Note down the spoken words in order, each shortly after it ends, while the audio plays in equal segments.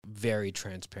very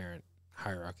transparent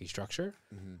hierarchy structure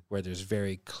where there's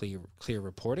very clear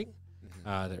reporting.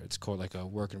 It's called like a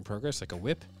work in progress, like a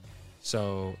WIP.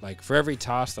 So like for every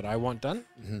task that I want done,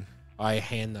 I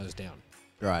hand those down.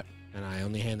 Right. And I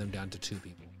only hand them down to two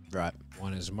people. Right.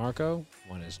 One is Marco,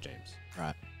 one is James.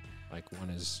 Right. Like one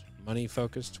is money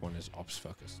focused, one is ops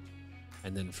focused.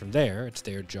 And then from there, it's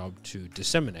their job to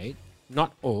disseminate,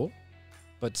 not all,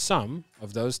 but some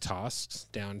of those tasks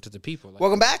down to the people. Like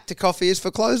Welcome back to Coffee is for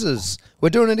Closers. We're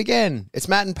doing it again. It's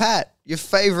Matt and Pat, your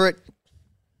favorite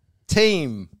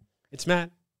team. it's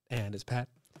Matt and it's Pat.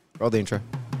 Roll the intro.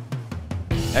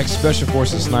 Ex-Special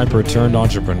Forces sniper turned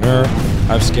entrepreneur.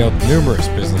 I've scaled numerous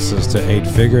businesses to 8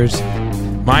 figures.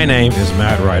 My name is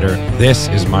Matt Ryder. This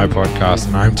is my podcast,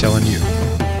 and I'm telling you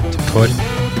to put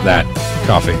that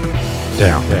coffee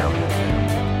down.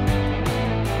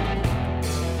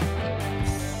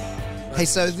 Hey,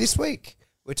 so this week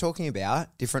we're talking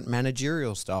about different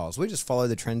managerial styles. We just follow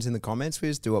the trends in the comments. We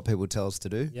just do what people tell us to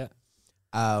do. Yeah,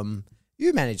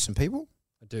 You manage some people.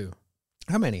 I do.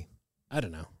 How many? I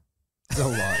don't know. It's a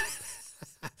lot.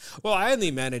 Well, I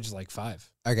only manage like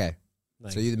 5. Okay.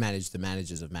 Like, So you manage the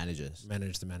managers of managers.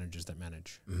 manage the managers that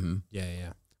manage. Mm-hmm.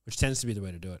 Yeah. Which tends to be the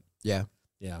way to do it. Yeah.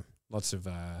 Yeah. Lots of,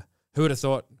 who would have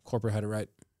thought corporate had it right?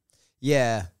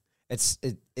 Yeah. It's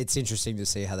interesting to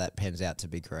see how that pans out to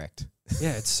be correct.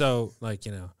 Yeah. It's so like,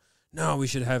 no, we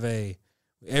should have we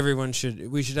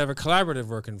should have a collaborative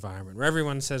work environment where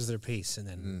everyone says their piece and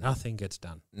then nothing gets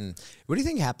done. What do you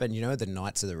think happened? The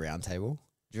Knights of the Round Table?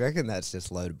 Do you reckon that's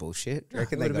just load of bullshit? Do you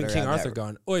reckon It would have been got King around Arthur that?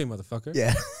 going, oi, motherfucker.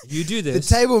 Yeah. You do The this.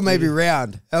 table may be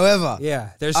round. However, Yeah.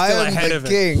 There's I still am ahead the of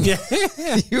king. it.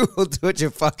 Yeah. you will do what you're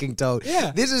fucking told.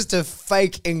 Yeah. This is to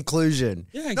fake inclusion.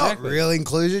 Yeah, Not exactly. real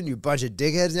inclusion, you bunch of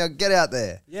dickheads. Now get out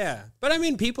there. Yeah. But I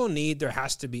mean, there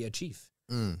has to be a chief.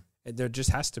 There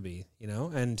just has to be,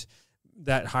 and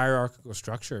that hierarchical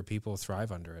structure, people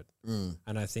thrive under it.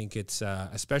 And I think it's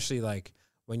especially like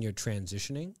when you're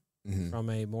transitioning from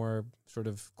a more sort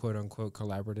of quote unquote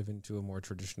collaborative into a more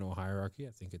traditional hierarchy. I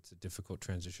think it's a difficult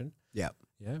transition. Yeah.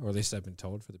 Yeah. Or at least I've been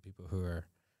told for the people who are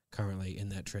currently in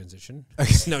that transition.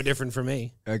 It's no different for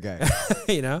me, Okay.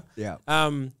 Yeah. Yeah.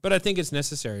 But I think it's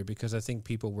necessary because I think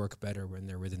people work better when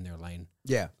they're within their lane.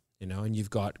 Yeah. And you've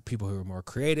got people who are more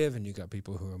creative and you've got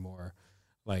people who are more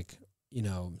like,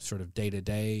 sort of day to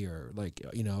day or like,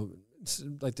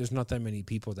 like there's not that many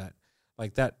people that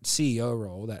like that CEO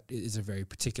role that is a very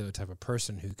particular type of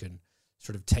person who can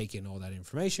sort of take in all that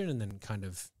information and then kind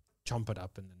of chomp it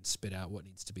up and then spit out what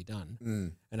needs to be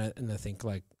done. And I think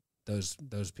like those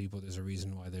people, there's a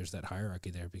reason why there's that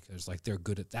hierarchy there because like they're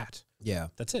good at that. Yeah.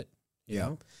 That's it. You Yeah.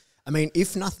 know? I mean,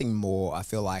 if nothing more, I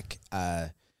feel like,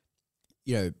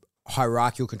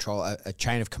 hierarchical control, a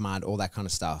chain of command, all that kind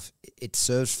of stuff, it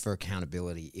serves for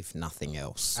accountability, if nothing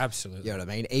else. Absolutely. You know what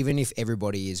I mean? Even if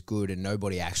everybody is good and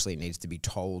nobody actually needs to be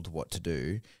told what to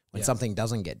do, when something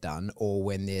doesn't get done or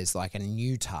when there's like a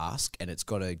new task and it's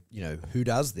got to, who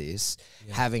does this,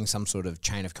 having some sort of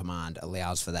chain of command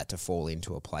allows for that to fall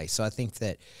into a place. So I think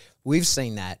that we've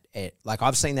seen that,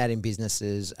 I've seen that in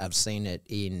businesses, I've seen it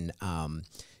in,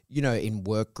 in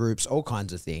work groups, all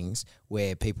kinds of things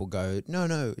where people go,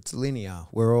 no, it's linear.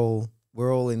 We're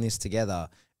all in this together.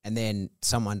 And then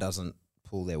someone doesn't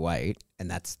pull their weight. And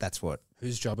that's what.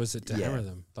 Whose job is it to hammer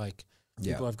them? Like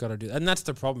people have got to do that. And that's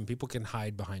the problem. People can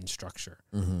hide behind structure.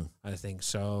 I think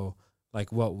so.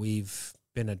 Like what we've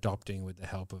been adopting with the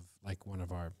help of like one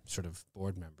of our sort of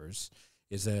board members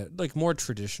is a like more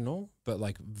traditional, but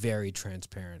like very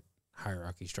transparent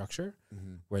hierarchy structure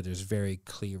where there's very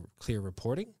clear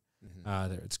reporting.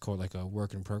 It's called like a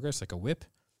work in progress, like a WIP.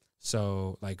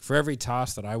 So like for every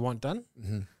task that I want done,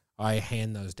 I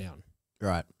hand those down.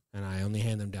 Right. And I only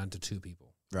hand them down to two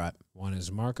people. Right. One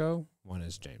is Marco, one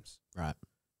is James. Right.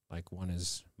 Like one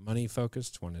is money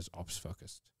focused, one is ops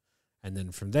focused. And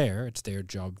then from there, it's their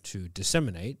job to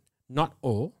disseminate, not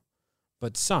all,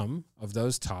 but some of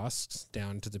those tasks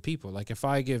down to the people. Like if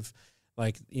I give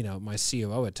my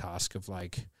COO a task of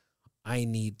like, I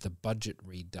need the budget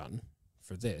redone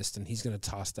for this, then he's going to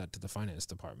toss that to the finance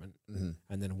department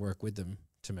and then work with them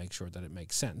to make sure that it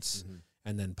makes sense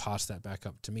and then pass that back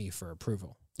up to me for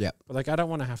approval. Yeah. But like, I don't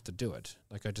want to have to do it.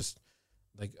 Like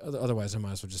otherwise I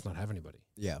might as well just not have anybody.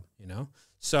 Yeah.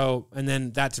 So, and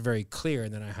then that's very clear.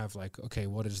 And then I have like, okay,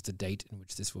 what is the date in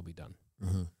which this will be done?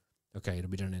 Okay. It'll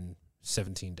be done in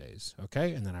 17 days.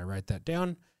 Okay. And then I write that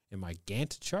down in my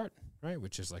Gantt chart, right?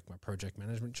 Which is like my project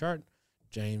management chart.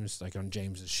 James, like on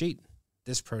James's sheet,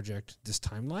 this project, this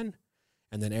timeline.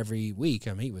 And then every week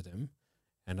I meet with him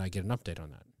and I get an update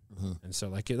on that. And so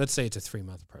like, let's say it's a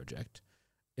 3-month project.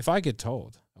 if I get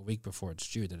told a week before it's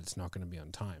due that it's not going to be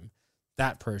on time,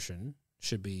 that person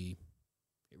should be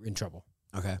in trouble.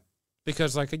 Okay.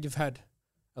 Because like you've had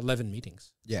 11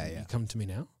 meetings. Yeah, You come to me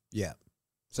now? Yeah.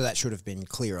 So that should have been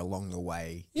clear along the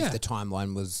way. Yeah. If the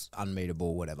timeline was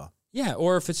unmeetable, whatever. Yeah,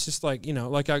 or if it's just like,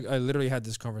 like I literally had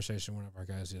this conversation with one of our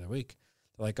guys the other week.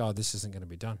 They're like, oh, this isn't going to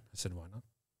be done. I said, why not?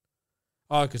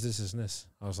 Oh, because this isn't this.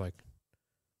 I was like,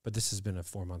 but this has been a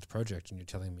 4-month project and you're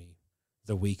telling me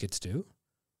the week it's due?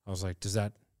 I was like, does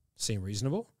that seem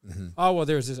reasonable? Mm-hmm. Oh, well,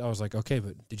 there's this. I was like, okay,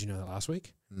 but did you know that last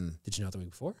week? Mm. Did you know the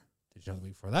week before? Did you know the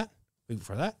week before that? Week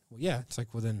before that? Well, yeah. It's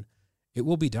like, well, then it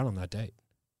will be done on that date,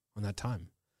 on that time.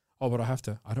 Oh, but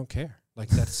I don't care. Like,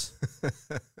 that's,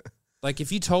 like,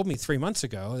 if you told me 3 months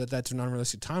ago that that's an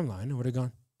unrealistic timeline, I would have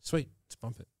gone, sweet, let's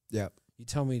bump it. Yeah. You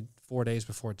tell me 4 days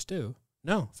before it's due.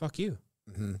 No, fuck you.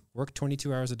 Mm-hmm. Work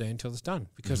 22 hours a day until it's done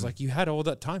because, like, you had all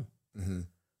that time. Mm-hmm.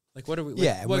 Like, what are we?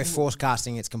 Yeah, we're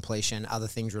forecasting its completion. Other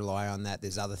things rely on that.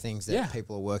 There's other things that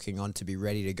people are working on to be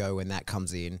ready to go when that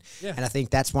comes in. Yeah. And I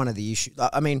think that's one of the issues.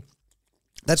 I mean,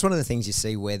 that's one of the things you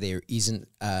see where there isn't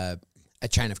a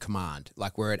chain of command,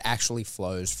 like where it actually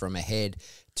flows from a head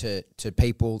to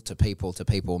people, to people, to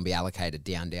people, and be allocated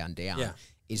down. Yeah.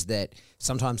 Is that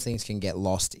sometimes things can get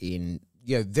lost in,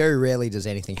 very rarely does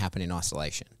anything happen in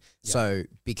isolation. Yeah. So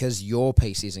because your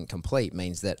piece isn't complete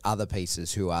means that other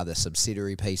pieces who are the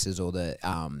subsidiary pieces or the,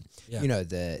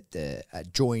 the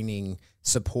joining,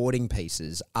 supporting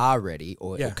pieces are ready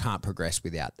or can't progress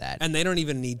without that. And they don't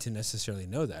even need to necessarily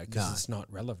know that because it's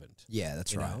not relevant. Yeah,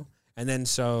 that's right. Know? And then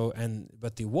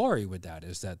but the worry with that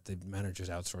is that the managers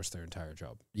outsource their entire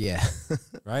job. Yeah.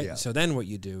 Right? Yeah. So then what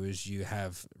you do is you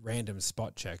have random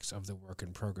spot checks of the work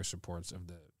in progress reports of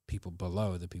the people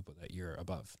below the people that you're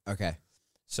above. Okay.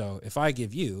 So if I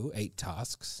give you 8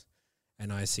 tasks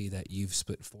and I see that you've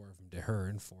split 4 of them to her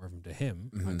and 4 of them to him,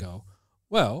 I go,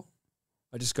 what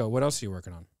else are you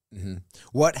working on? Mm-hmm.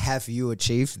 What have you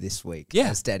achieved this week?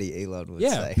 Yeah. As Daddy Elon would say.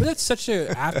 Yeah, but that's such an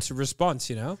apt response,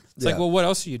 It's like, well, what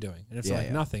else are you doing? And it's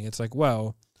nothing. It's like,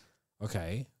 well,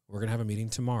 okay, we're going to have a meeting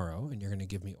tomorrow and you're going to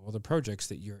give me all the projects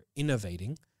that you're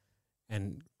innovating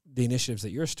and the initiatives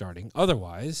that you're starting.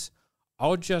 Otherwise,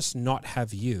 I'll just not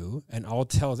have you and I'll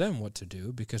tell them what to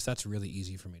do because that's really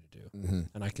easy for me to do. Mm-hmm.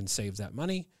 And I can save that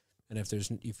money. And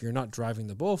if you're not driving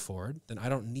the ball forward, then I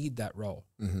don't need that role.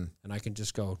 Mm-hmm. And I can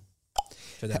just go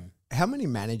to them. How many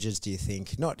managers do you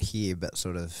think, not here, but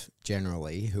sort of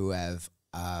generally, who have,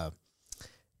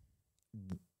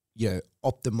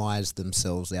 optimized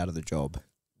themselves out of the job?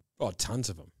 Oh, tons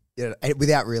of them. Yeah,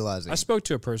 without realizing. I spoke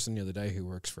to a person the other day who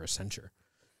works for Accenture,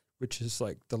 which is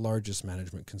like the largest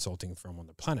management consulting firm on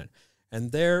the planet.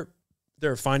 And their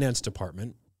finance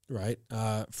department, right,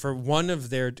 for one of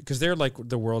because they're like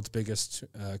the world's biggest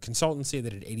consultancy. They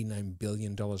did $89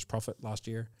 billion profit last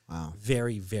year. Wow.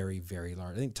 Very, very, very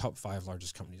large. I think top 5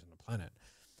 largest companies on the planet.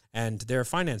 And their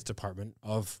finance department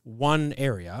of one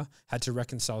area had to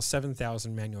reconcile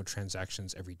 7,000 manual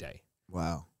transactions every day.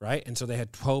 Wow. Right? And so they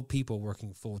had 12 people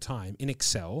working full time in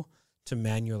Excel to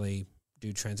manually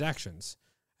do transactions.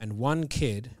 And one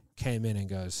kid came in and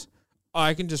goes, oh,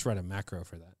 I can just write a macro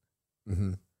for that.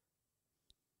 Mm-hmm.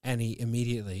 And he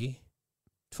immediately,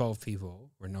 12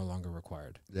 people were no longer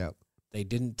required. Yep. They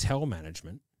didn't tell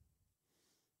management,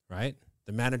 right?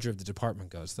 The manager of the department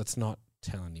goes, let's not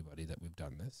tell anybody that we've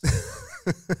done this.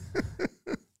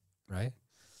 Right?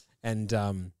 And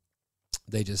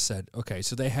they just said, okay,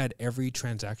 so they had every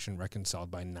transaction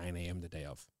reconciled by 9 a.m. the day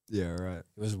of. Yeah, right. It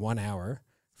was 1 hour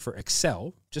for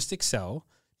Excel, just Excel,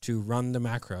 to run the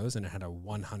macros, and it had a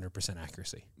 100%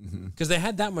 accuracy. Because they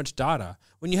had that much data.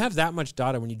 When you have that much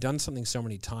data, when you've done something so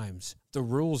many times, the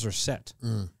rules are set.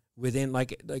 Within,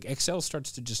 like Excel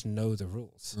starts to just know the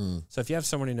rules. So if you have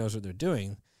someone who knows what they're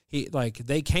doing,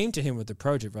 they came to him with the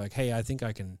project, like, hey, I think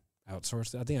I can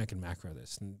outsource I think I can macro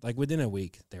this. And like within a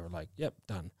week, they were like, yep,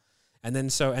 done. And then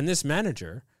and this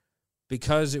manager,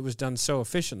 because it was done so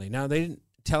efficiently, now they didn't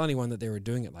tell anyone that they were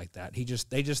doing it like that.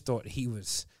 They just thought he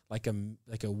was like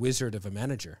a wizard of a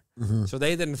manager. So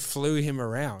they then flew him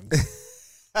around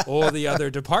all the other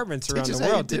departments around the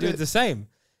world to do the same.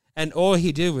 And all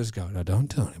he did was go, no, don't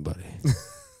tell anybody.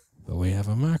 But we have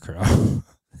a macro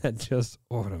that just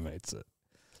automates it.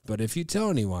 But if you tell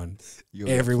anyone,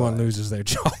 everyone loses their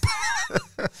job.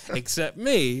 Except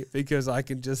me, because I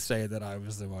can just say that I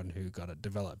was the one who got it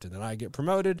developed. And then I get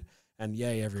promoted, and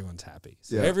yay, everyone's happy.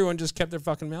 So everyone just kept their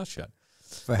fucking mouth shut.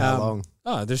 For how long?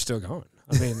 Oh, they're still going.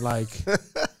 I mean, like,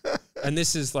 and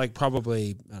this is like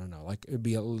probably, I don't know, like it'd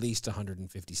be at least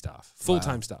 150 staff,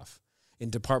 full-time staff in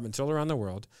departments all around the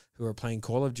world who are playing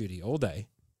Call of Duty all day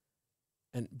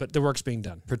but the work's being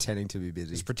done. Pretending to be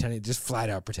busy. Just pretending, just flat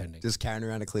out pretending. Just carrying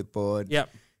around a clipboard. Yep.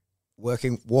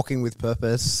 Walking with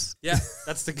purpose. Yeah,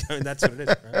 that's what it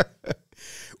is, right?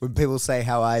 When people say,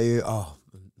 "How are you?" Oh,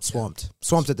 swamped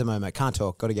at the moment. Can't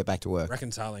talk. Got to get back to work.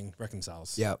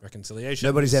 Reconciles. Yeah, reconciliation.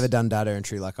 Nobody's ever done data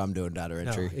entry like I'm doing data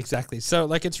entry. No, exactly. So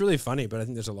like it's really funny, but I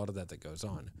think there's a lot of that goes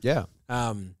on. Yeah.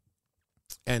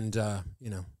 And you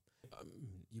know,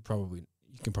 you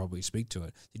can probably speak to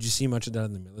it. Did you see much of that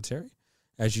in the military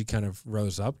as you kind of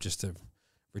rose up? Just a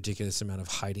ridiculous amount of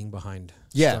hiding behind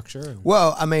structure.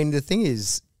 Well, I mean, the thing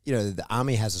is, you know, the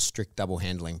Army has a strict double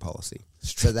handling policy,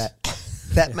 so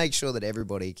that makes sure that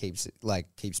everybody keeps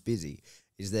busy.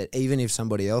 Is that even if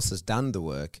somebody else has done the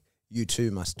work, you too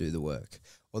must do the work,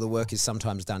 or the work is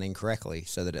sometimes done incorrectly,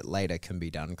 so that it later can be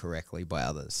done correctly by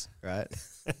others, right?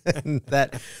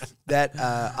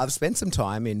 I've spent some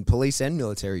time in police and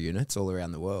military units all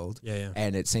around the world,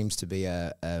 and it seems to be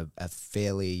a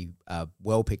fairly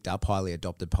well picked up, highly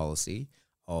adopted policy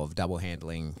of double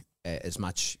handling as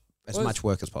much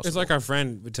work as possible. It's like our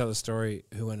friend would tell the story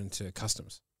who went into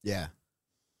customs. Yeah,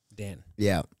 Dan.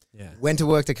 Yeah. Went to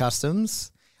work to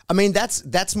customs. I mean,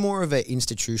 that's more of an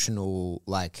institutional,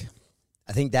 like,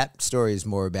 I think that story is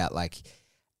more about like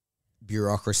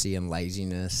bureaucracy and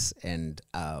laziness, and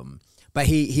but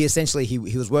he essentially he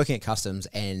was working at customs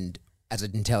and as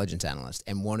an intelligence analyst,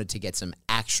 and wanted to get some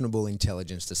actionable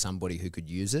intelligence to somebody who could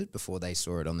use it before they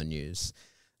saw it on the news.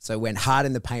 So went hard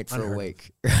in the paint for a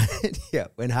week. Right? Yeah,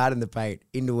 went hard in the paint,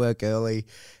 into work early,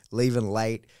 leaving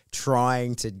late,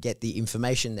 trying to get the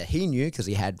information that he knew because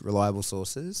he had reliable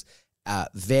sources,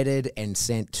 vetted and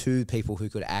sent to people who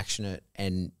could action it.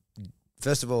 And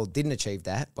first of all, didn't achieve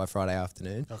that by Friday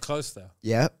afternoon. Oh, close though.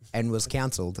 Yeah, and was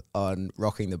counselled on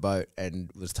rocking the boat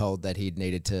and was told that he'd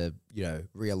needed to, you know,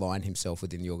 realign himself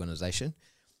within the organisation.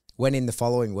 Went in the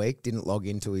following week, didn't log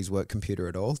into his work computer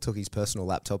at all, took his personal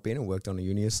laptop in and worked on a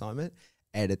uni assignment.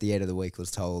 And at the end of the week was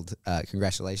told,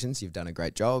 congratulations, you've done a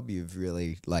great job. You've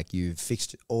really, you've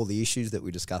fixed all the issues that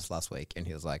we discussed last week. And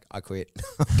he was like, I quit.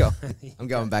 I'm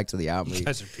going back to the Army. You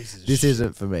guys are pieces of this shit.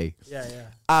 isn't for me. Yeah.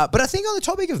 But I think on the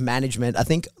topic of management, I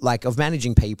think, of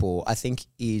managing people, I think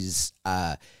is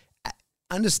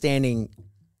understanding,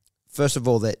 first of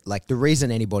all, that the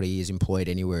reason anybody is employed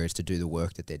anywhere is to do the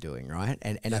work that they're doing, right?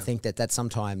 And I think that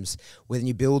sometimes when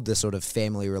you build the sort of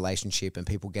family relationship and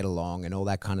people get along and all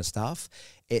that kind of stuff,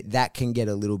 that can get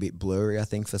a little bit blurry, I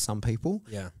think, for some people.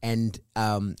 Yeah. And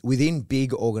within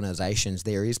big organizations,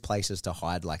 there is places to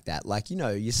hide like that.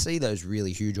 You see those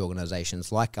really huge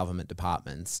organizations like government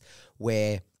departments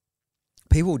where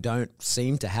people don't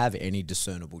seem to have any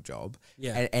discernible job.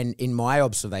 Yeah. And in my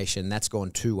observation, that's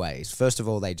gone two ways. First of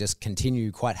all, they just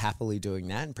continue quite happily doing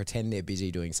that and pretend they're busy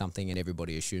doing something and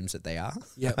everybody assumes that they are.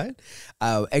 Yeah. Right?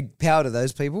 And power to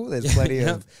those people. There's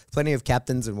plenty of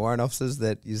captains and warrant officers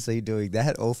that you see doing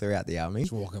that all throughout the Army.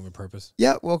 Just walking with purpose.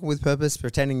 Yeah, walking with purpose,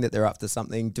 pretending that they're up to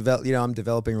something. I'm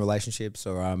developing relationships,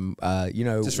 or I'm,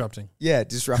 disrupting. Yeah,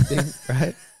 disrupting,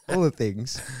 right? All the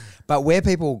things. But where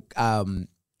people...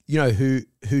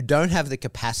 who don't have the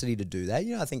capacity to do that.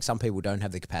 I think some people don't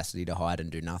have the capacity to hide and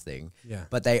do nothing. Yeah.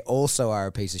 But they also are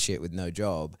a piece of shit with no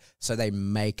job, so they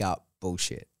make up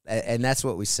bullshit. And that's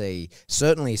what we see.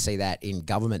 Certainly see that in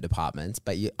government departments,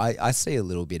 but I see a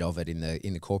little bit of it in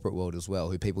the corporate world as well,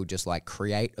 who people just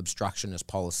create obstructionist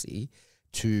policy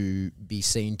to be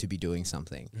seen to be doing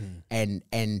something.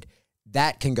 And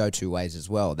that can go two ways as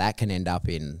well. That can end up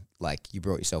in you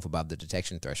brought yourself above the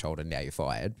detection threshold and now you're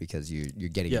fired because you're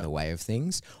getting in the way of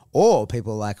things. Or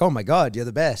people are like, oh my God, you're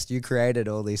the best. You created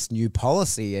all this new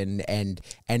policy and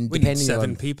we depending need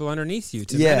 7 people underneath you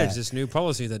to manage this new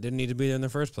policy that didn't need to be there in the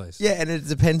first place. Yeah, and it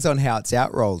depends on how it's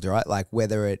outrolled, right?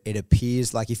 Whether it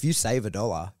appears if you save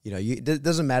 $1, it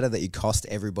doesn't matter that you cost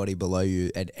everybody below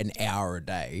you an hour a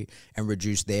day and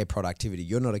reduce their productivity.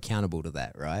 You're not accountable to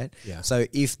that, right? Yeah. So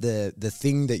if the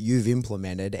thing that you've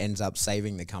implemented ends up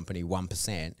saving the company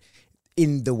 1%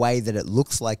 in the way that it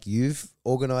looks like you've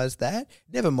organized that,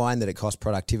 never mind that it costs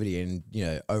productivity and,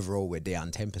 overall we're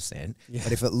down 10%. Yeah.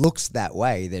 But if it looks that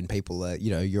way, then people are,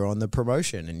 you're on the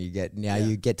promotion and you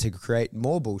get to create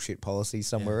more bullshit policy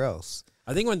somewhere else.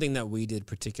 I think one thing that we did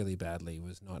particularly badly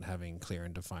was not having clear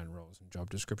and defined roles and job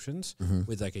descriptions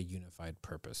with a unified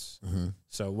purpose.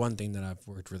 So one thing that I've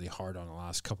worked really hard on the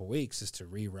last couple of weeks is to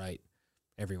rewrite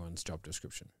everyone's job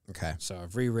description. Okay. So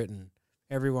I've rewritten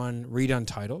everyone, redone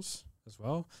titles as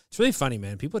well. It's really funny,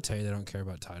 man. People tell you they don't care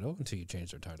about title until you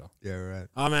change their title. Yeah, right.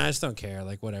 Oh, man, I just don't care.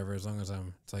 Whatever, as long as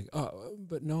it's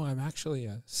but no, I'm actually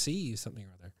a C something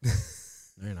or other.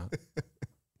 No, you're not.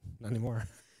 Not anymore.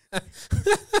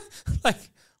 Well,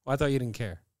 I thought you didn't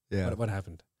care. Yeah. What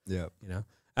happened? Yeah. You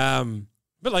know?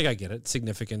 But like I get it,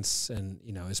 significance and,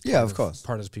 you know, is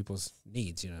part of people's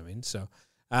needs, you know what I mean? So,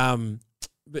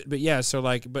 but yeah, so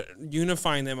like, but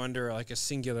unifying them under like a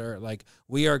singular, like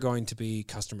we are going to be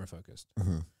customer focused.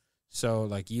 Mm-hmm. So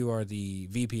like you are the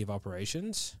VP of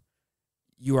operations.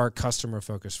 You are customer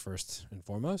focused first and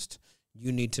foremost.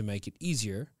 You need to make it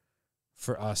easier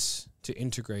for us to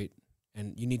integrate,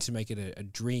 and you need to make it a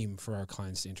dream for our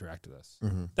clients to interact with us.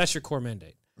 Mm-hmm. That's your core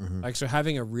mandate. Mm-hmm. Like, so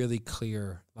having a really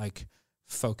clear, like,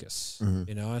 focus, mm-hmm.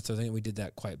 you know, so I think we did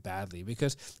that quite badly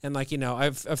because, and like, you know,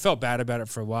 I felt bad about it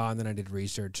for a while, and then I did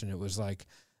research, and it was like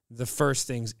the first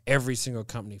things every single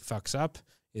company fucks up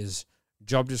is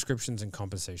job descriptions and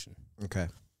compensation. Okay.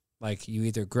 Like you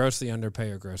either grossly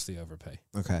underpay or grossly overpay.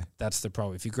 Okay. That's the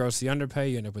problem. If you grossly underpay,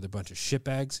 you end up with a bunch of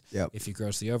shitbags. Yep. If you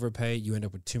grossly overpay, you end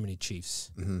up with too many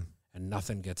chiefs. Mm-hmm. And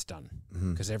nothing gets done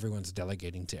mm-hmm. because everyone's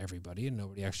delegating to everybody and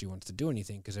nobody actually wants to do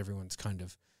anything because everyone's kind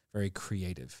of very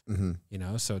creative, mm-hmm. you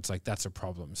know? So it's like, that's a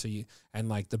problem. So and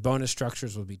like the bonus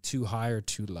structures will be too high or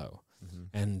too low. Mm-hmm.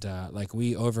 And like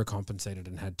we overcompensated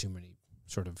and had too many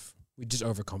we just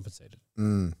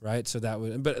overcompensated. Right. So that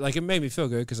was, but like it made me feel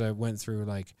good because I went through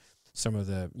like some of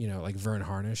the, you know, like Vern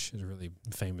Harnish is a really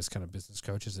famous kind of business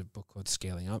coach. Has a book called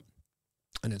Scaling Up.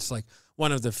 And it's like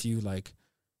one of the few, like,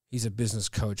 he's a business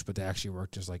coach, but they actually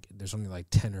work just like, there's only like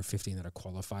 10 or 15 that are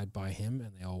qualified by him,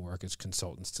 and they all work as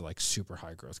consultants to like super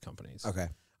high growth companies. Okay.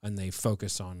 And they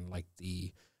focus on like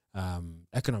the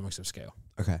economics of scale.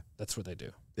 Okay. That's what they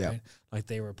do. Yeah. Right? Like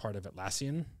they were part of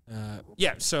Atlassian.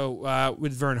 Yeah. So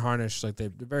with Vern Harnish, like there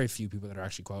are very few people that are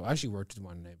actually qualified. I actually worked with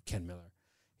one named Ken Miller.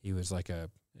 He was like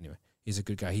anyway, he's a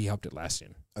good guy. He helped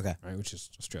Atlassian. Okay. Right. Which is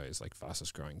Australia's like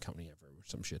fastest growing company ever or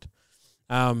some shit.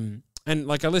 And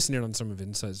like I listened in on some of his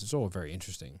insights. It's all very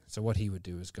interesting. So what he would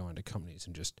do is go into companies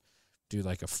and just do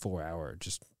like a 4-hour,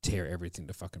 just tear everything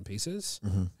to fucking pieces,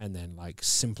 mm-hmm. and then like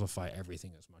simplify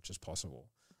everything as much as possible.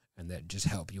 And that just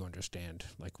help you understand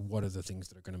like what are the things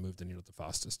that are going to move the needle the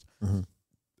fastest. Mm-hmm.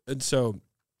 And so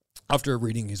after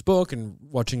reading his book and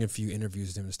watching a few interviews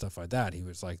with him and stuff like that, he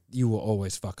was like, you will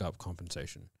always fuck up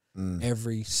compensation.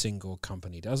 Every single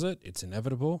company does it. It's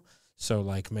inevitable. So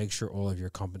like make sure all of your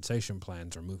compensation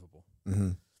plans are movable.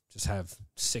 Mm-hmm. Just have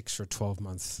 6 or 12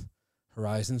 month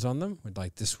horizons on them. With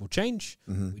like, this will change.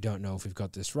 Mm-hmm. We don't know if we've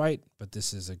got this right, but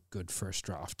this is a good first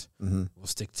draft. Mm-hmm. We'll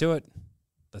stick to it.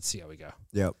 Let's see how we go.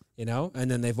 Yep. You know, and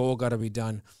then they've all got to be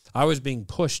done. I was being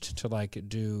pushed to like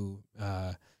do,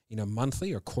 you know,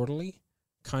 monthly or quarterly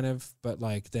kind of, but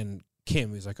like then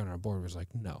Kim, who's like on our board, was like,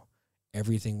 no,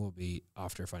 everything will be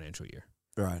after a financial year.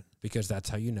 Right. Because that's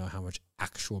how you know how much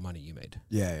actual money you made.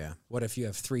 Yeah, yeah. What if you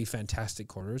have 3 fantastic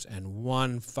quarters and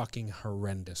 1 fucking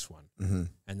horrendous one? Mm-hmm.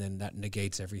 And then that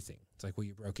negates everything. It's like, well,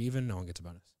 you broke even, no one gets a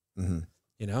bonus. Mm-hmm.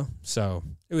 You know? So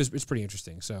it's pretty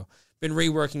interesting. So been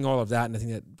reworking all of that, and I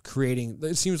think that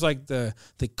it seems like the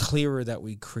clearer that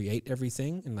we create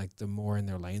everything and like the more in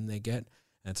their lane they get.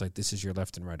 And it's like, this is your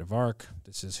left and right of arc.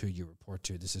 This is who you report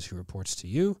to. This is who reports to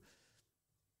you.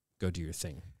 Go do your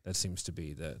thing. That seems to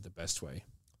be the best way.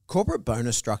 Corporate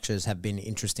bonus structures have been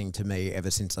interesting to me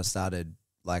ever since I started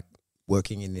like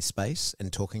working in this space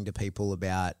and talking to people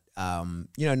about,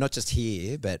 you know, not just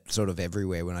here, but sort of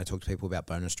everywhere when I talk to people about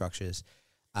bonus structures.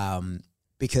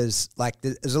 Because like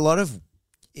there's a lot of,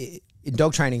 in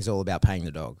dog training is all about paying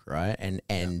the dog, right?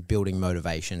 And building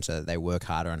motivation so that they work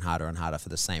harder and harder and harder for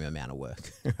the same amount of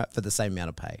work, for the same amount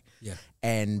of pay. Yeah.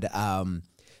 And,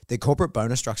 the corporate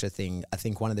bonus structure thing, I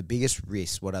think one of the biggest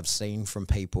risks, what I've seen from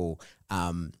people,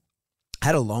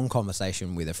 had a long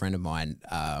conversation with a friend of mine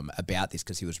about this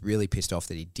because he was really pissed off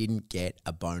that he didn't get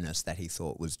a bonus that he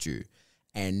thought was due.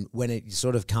 And when it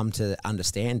sort of come to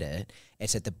understand it,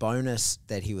 it's that the bonus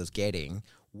that he was getting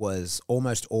was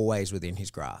almost always within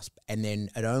his grasp. And then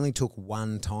it only took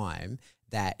one time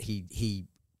that he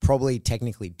probably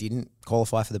technically didn't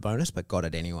qualify for the bonus but got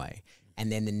it anyway.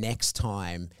 And then the next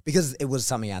time, because it was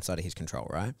something outside of his control,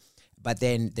 right? But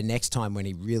then the next time when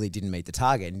he really didn't meet the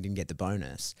target and didn't get the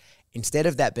bonus, instead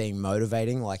of that being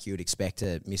motivating like you would expect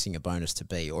missing a bonus to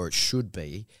be, or it should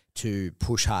be, to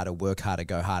push harder, work harder,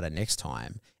 go harder next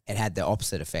time, it had the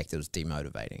opposite effect. It was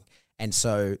demotivating. And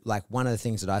so like one of the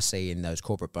things that I see in those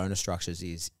corporate bonus structures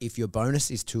is if your bonus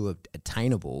is too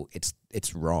attainable,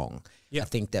 it's wrong. Yeah. I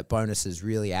think that bonuses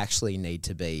really actually need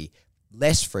to be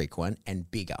less frequent and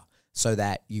bigger, so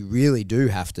that you really do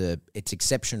have to, it's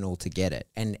exceptional to get it.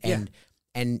 And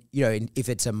you know, if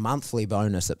it's a monthly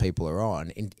bonus that people are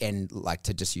on, and like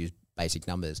to just use basic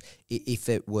numbers. If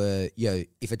it were,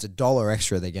 if it's $1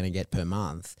 extra they're going to get per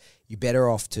month, you're better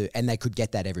off and they could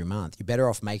get that every month. You're better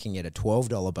off making it a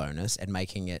 $12 bonus and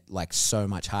making it like so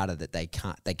much harder that they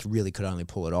really could only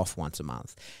pull it off once a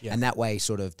month. Yeah. And that way,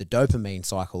 sort of the dopamine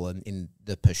cycle in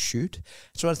the pursuit.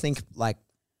 So I think like,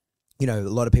 a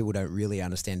lot of people don't really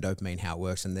understand dopamine, how it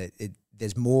works, and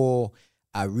there's more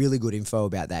really good info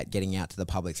about that getting out to the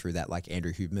public through that like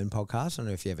Andrew Huberman podcast. I don't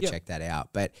know if you ever checked that out,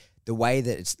 but the way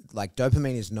that it's like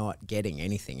dopamine is not getting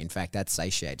anything. In fact, that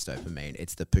satiates dopamine.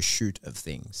 It's the pursuit of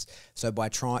things. So by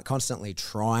constantly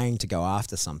trying to go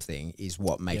after something is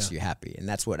what makes you happy. And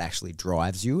that's what actually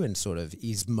drives you and sort of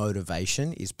is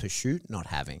motivation, is pursuit, not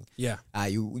having. Yeah.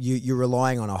 You're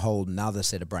relying on a whole nother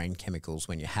set of brain chemicals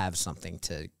when you have something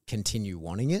to continue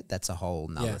wanting it. That's a whole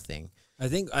nother thing. I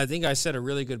think I set a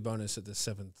really good bonus at the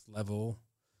 7th level,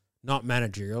 not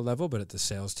managerial level, but at the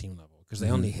sales team level, because they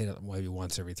only hit it maybe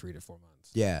once every 3 to 4 months.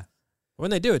 Yeah.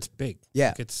 When they do, it's big. Yeah.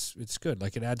 Like it's good.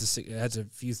 Like it adds a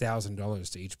few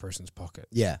 $1,000s to each person's pocket.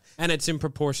 Yeah. And it's in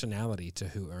proportionality to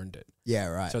who earned it. Yeah,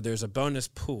 right. So there's a bonus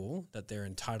pool that they're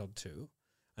entitled to,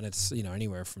 and it's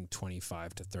anywhere from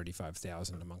 25 to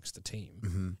 35,000 amongst the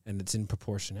team, and it's in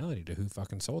proportionality to who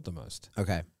fucking sold the most.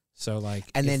 Okay. So like,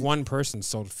 and if one person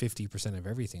sold 50% of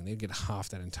everything, they'd get half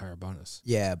that entire bonus.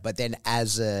 Yeah, but then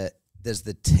does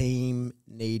the team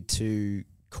need to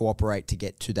cooperate to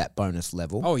get to that bonus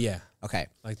level? Oh yeah. Okay.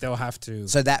 Like they'll have to.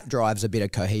 So that drives a bit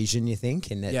of cohesion, you think,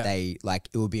 in that they like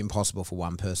it would be impossible for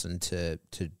one person to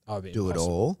do it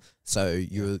all. So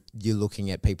you're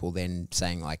looking at people then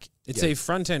saying like it's a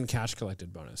front end cash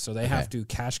collected bonus. So they have to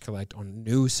cash collect on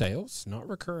new sales, not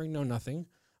recurring, no nothing.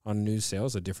 On new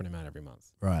sales, a different amount every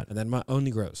month. Right. And then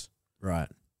only grows. Right.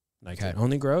 Like it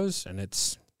only grows, and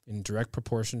it's in direct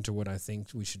proportion to what I think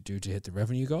we should do to hit the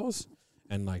revenue goals.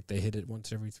 And like they hit it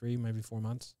once every 3, maybe 4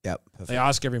 months. Yep. Perfect. They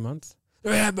ask every month, do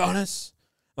we have bonus?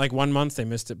 Like 1 month they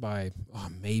missed it by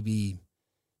maybe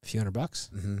a few $100.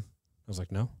 Mm-hmm. I was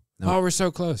like, no. Oh, we're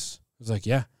so close. I was like,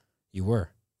 yeah, you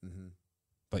were. Mm-hmm.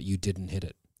 But you didn't hit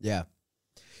it. Yeah.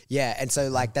 Yeah. And so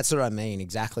like that's what I mean.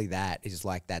 Exactly that is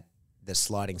like that. The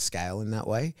sliding scale in that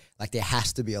way, like there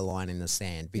has to be a line in the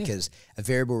sand, because a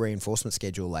variable reinforcement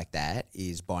schedule like that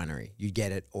is binary. You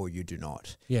get it or you do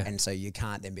not. Yeah. And so you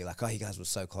can't then be like, oh, you guys were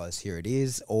so close, here it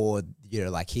is. Or,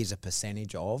 like here's a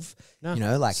percentage of,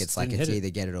 like it's either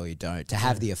get it or you don't, to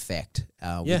have the effect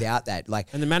without that. Like,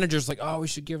 and the manager's like, oh, we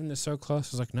should give them this so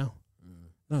close. I was like, no,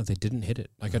 they didn't hit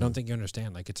it. Like, I don't think you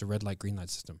understand. Like it's a red light, green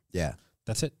light system. Yeah.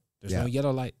 That's it. There's no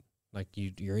yellow light. Like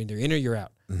you're either in or you're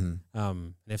out. Mm-hmm.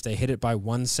 And if they hit it by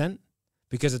 1 cent,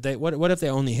 because if what if they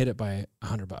only hit it by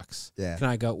 $100? Yeah. Can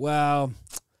I go, well,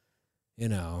 I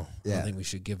don't think we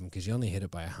should give them because you only hit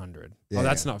it by 100. Yeah,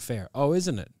 that's not fair. Oh,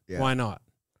 isn't it? Yeah. Why not?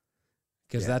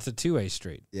 Because that's a two-way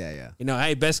street. Yeah, yeah.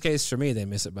 Hey, best case for me, they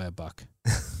miss it by $1.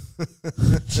 Do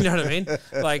you know what I mean?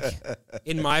 Like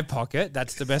in my pocket,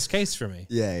 that's the best case for me.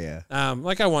 Yeah, yeah.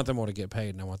 Like I want them all to get paid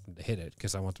and I want them to hit it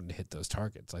because I want them to hit those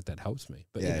targets. Like that helps me.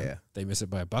 But they miss it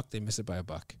by $1, they miss it by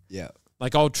 $1. Yeah.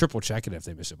 Like I'll triple check it if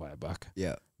they miss it by $1.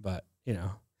 Yeah. But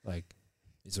like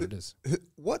it's what it is.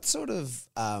 What sort of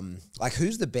like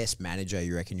who's the best manager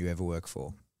you reckon you ever work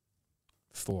for?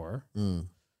 For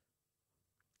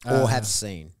or have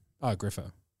seen? Oh,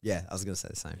 Griffo. Yeah, I was gonna say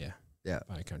the same. Yeah. Yeah.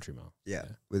 By a country mile. Yeah,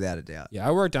 without a doubt. Yeah,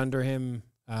 I worked under him.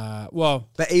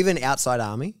 But even outside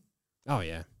Army? Oh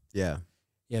yeah. Yeah.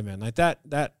 Yeah, man. Like that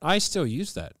I still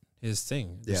use that. His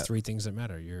thing. There's 3 things that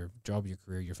matter: your job, your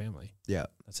career, your family. Yeah.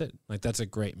 That's it. Like that's a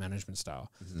great management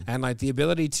style. Mm-hmm. And like the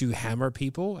ability to hammer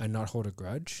people and not hold a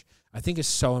grudge, I think is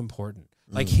so important.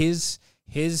 Like his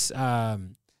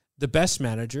the best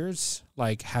managers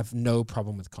like have no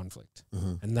problem with conflict.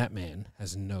 Mm-hmm. And that man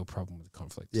has no problem with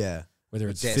conflict. Yeah. Whether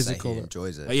it's physical, he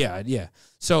enjoys it. Yeah.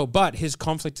 So, but his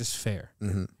conflict is fair.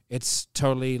 Mm-hmm. It's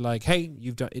totally like, hey,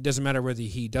 you've done. It doesn't matter whether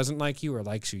he doesn't like you or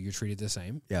likes you. You're treated the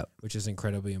same. Yeah, which is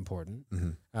incredibly important.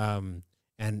 Mm-hmm.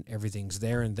 And everything's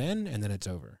there and then it's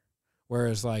over.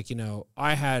 Whereas, like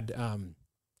I had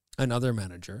another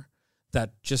manager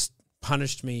that just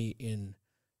punished me in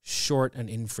short and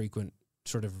infrequent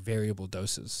sort of variable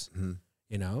doses.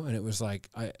 Mm-hmm. And it was like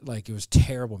it was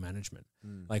terrible management.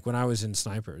 Like when I was in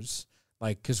snipers.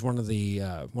 Like, because one of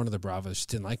the Bravos just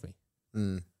didn't like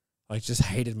me. Like, just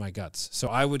hated my guts. So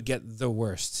I would get the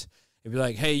worst. It'd be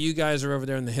like, hey, you guys are over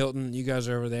there in the Hilton. You guys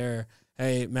are over there.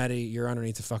 Hey, Maddie, you're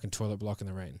underneath the fucking toilet block in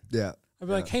the rain. Yeah. I'd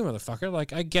be like, hey, motherfucker,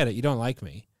 like, I get it. You don't like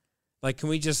me. Like, can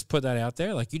we just put that out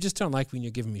there? Like, you just don't like me when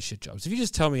you're giving me shit jobs. If you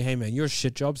just tell me, hey, man, you're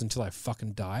shit jobs until I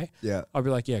fucking die. Yeah. I'll be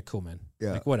like, yeah, cool, man.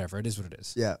 Yeah. Like, whatever. It is what it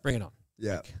is. Yeah. Bring it on.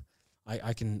 Yeah. Like,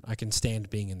 I can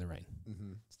stand being in the rain.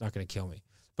 Mm-hmm. It's not going to kill me.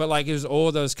 But like it was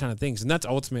all those kind of things, and that's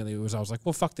ultimately it was. I was like,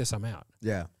 well, fuck this, I'm out.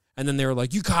 Yeah. And then they were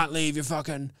like, you can't leave. You're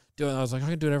fucking doing. I was like, I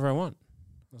can do whatever I want.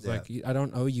 I was like, I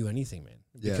don't owe you anything, man.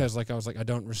 Because like I was like, I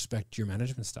don't respect your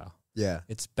management style. Yeah.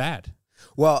 It's bad.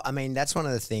 Well, I mean, that's one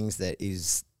of the things that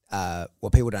is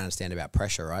what people don't understand about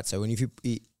pressure, right? So when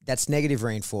that's negative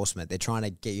reinforcement. They're trying to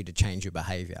get you to change your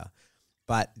behavior.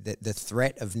 But the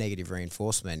threat of negative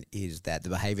reinforcement is that the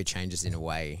behavior changes in a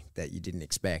way that you didn't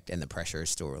expect and the pressure is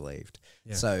still relieved.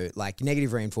 Yeah. So like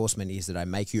negative reinforcement is that I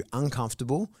make you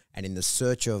uncomfortable, and in the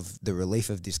search of the relief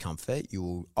of discomfort,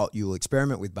 you will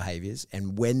experiment with behaviors,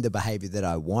 and when the behavior that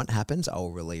I want happens, I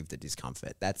will relieve the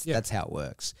discomfort. That's how it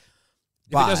works.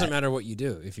 If it doesn't matter what you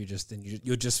do, if you just then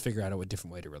you'll just figure out a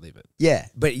different way to relieve it. Yeah,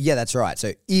 but that's right.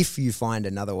 So if you find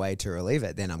another way to relieve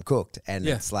it, then I'm cooked. And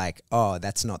it's like, oh,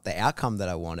 that's not the outcome that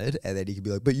I wanted. And then you can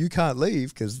be like, but you can't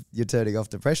leave because you're turning off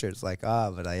the pressure. It's like,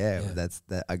 but I am. Yeah. That's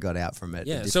that I got out from it.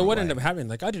 Yeah. So what ended up happening?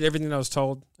 Like I did everything I was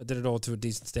told. I did it all to a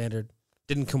decent standard.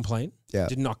 Didn't complain. Yeah.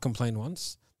 Did not complain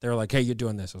once. They were like, hey, you're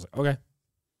doing this. I was like, okay.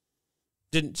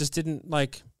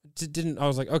 I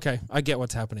was like, okay, I get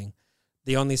what's happening.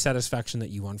 The only satisfaction that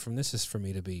you want from this is for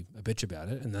me to be a bitch about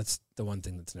it, and that's the one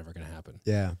thing that's never going to happen.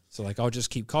 Yeah. So, like, I'll just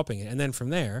keep copying it. And then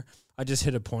from there, I just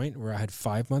hit a point where I had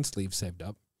 5 months leave saved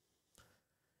up,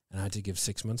 and I had to give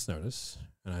 6 months notice.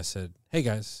 And I said, hey,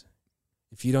 guys,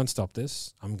 if you don't stop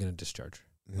this, I'm going to discharge.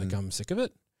 Like, I'm sick of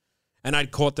it. And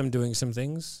I'd caught them doing some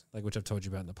things, like which I've told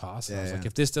you about in the past. Yeah, I was like,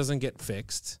 if this doesn't get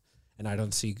fixed and I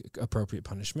don't see appropriate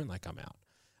punishment, like, I'm out.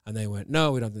 And they went,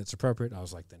 no, we don't think it's appropriate. I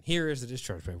was like, then here is the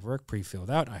discharge paperwork, pre-filled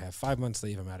out. I have 5 months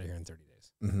leave. I'm out of here in 30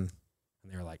 days. And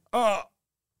they were like, oh,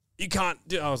 you can't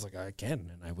do it. I was like, I can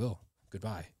and I will.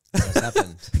 Goodbye. That's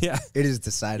happened. Yeah. It is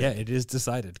decided. Yeah, it is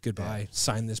decided. Goodbye. Yeah.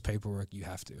 Sign this paperwork. You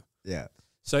have to. Yeah.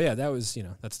 So, yeah, that was,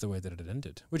 that's the way that it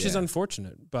ended, which is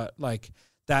unfortunate. But, like,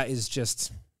 that is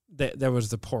just, that was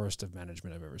the poorest of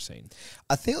management I've ever seen.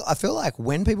 I feel like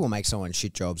when people make someone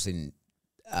shit jobs in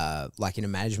like in a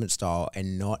management style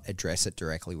and not address it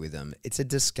directly with them, it's a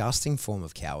disgusting form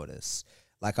of cowardice.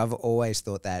 Like I've always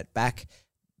thought that back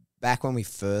when we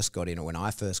first got in, or when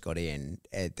I first got in,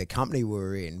 the company we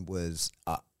were in was,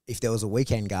 if there was a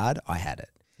weekend guard, I had it.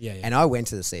 Yeah, yeah. And I went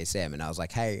to the CSM and I was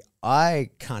like, hey,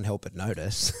 I can't help but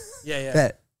notice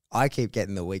that I keep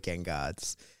getting the weekend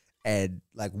guards. And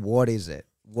like, what is it?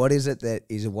 Why is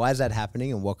that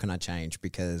happening, and what can I change?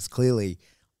 Because clearly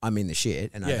I'm in the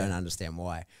shit and I don't understand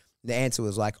why. The answer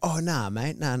was like, oh, nah,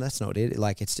 mate. Nah, that's not it.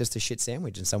 Like, it's just a shit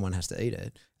sandwich and someone has to eat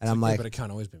it. And I'm like, but it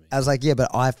can't always be me. I was like, yeah,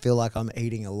 but I feel like I'm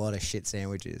eating a lot of shit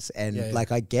sandwiches. And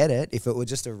like, I get it. If it were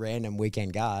just a random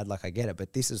weekend guard, like I get it.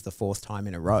 But this is the 4th time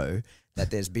in a row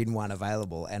that there's been one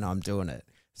available and I'm doing it.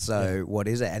 So what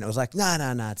is it? And it was like, no,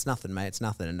 it's nothing, mate. It's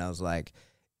nothing. And I was like,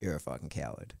 you're a fucking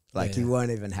coward. Like, you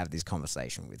won't even have this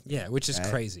conversation with me. Yeah, which is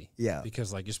crazy. Yeah.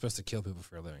 Because, like, you're supposed to kill people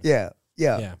for a living. Yeah.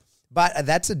 But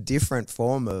that's a different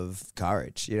form of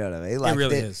courage. You know what I mean? Like, it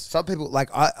really is. Some people, like,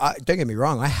 I don't get me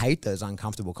wrong, I hate those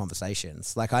uncomfortable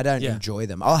conversations. Like, I don't enjoy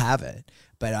them. I'll have it,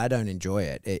 but I don't enjoy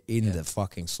it in the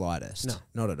fucking slightest. No.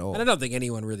 Not at all. And I don't think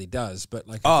anyone really does, but,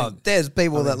 like... there's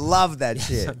people that love that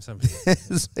shit. Some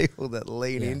there's people that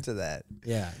lean into that.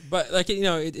 Yeah. But, like,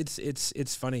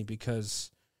 it's funny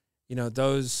because...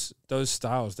 those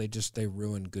styles, they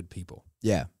ruin good people.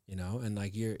 Yeah. And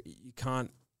like you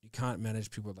can't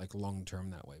manage people like long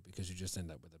term that way, because you just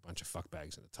end up with a bunch of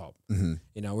fuckbags at the top. Mm-hmm.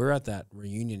 We were at that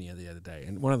reunion the other day,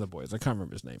 and one of the boys, I can't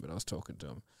remember his name, but I was talking to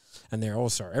him, and they're all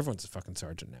everyone's a fucking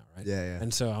sergeant now, right? Yeah.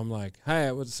 And so I'm like,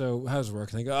 hey, so how's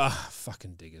work? And they go,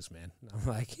 fucking diggers, man. And I'm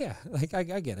like, yeah, like I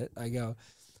get it. I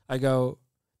go.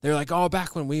 They're like, oh,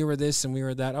 back when we were this and we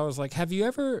were that. I was like, have you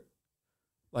ever?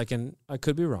 Like, and I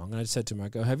could be wrong. And I said to him, I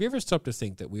go, have you ever stopped to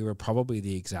think that we were probably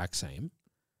the exact same,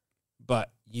 but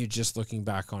you just looking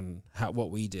back on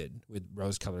what we did with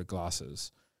rose-colored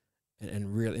glasses,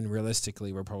 and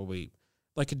realistically, we're probably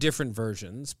like different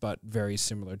versions, but very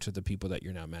similar to the people that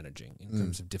you're now managing in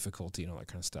terms of difficulty and all that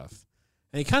kind of stuff.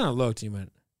 And he kind of looked and he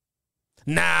went,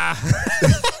 nah.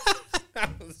 I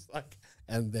was like,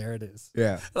 and there it is.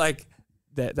 Yeah. Like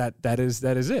that is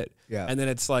it. Yeah. And then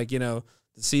it's like, the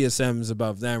CSMs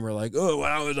above them were like, oh,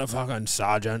 well, I was a fucking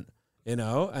sergeant,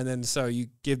 and then so you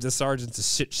give the sergeants a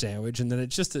shit sandwich, and then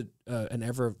it's just an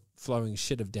ever-flowing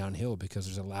shit of downhill, because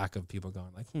there's a lack of people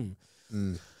going like,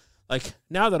 Like,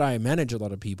 now that I manage a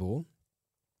lot of people,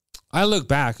 I look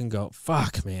back and go,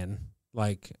 fuck, man,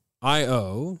 like, I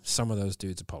owe some of those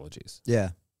dudes apologies. Yeah.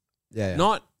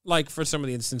 Not, like, for some of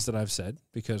the instances that I've said,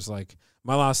 because, like,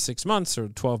 my last 6 months or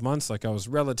 12 months, like, I was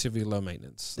relatively low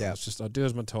maintenance. Yeah. It's just, I'll do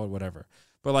as I'm told, whatever.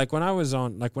 But, like, when I was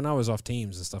off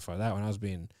teams and stuff like that, when I was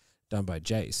being done by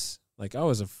Jace, Like I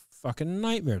was a fucking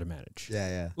nightmare to manage.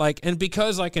 Yeah. Like, and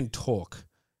because I can talk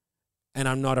and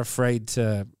I'm not afraid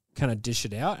to kind of dish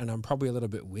it out, and I'm probably a little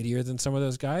bit wittier than some of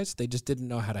those guys, they just didn't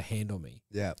know how to handle me.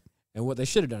 Yeah. And what they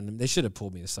should have done, they should have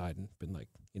pulled me aside and been like,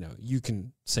 you know, you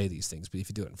can say these things, but if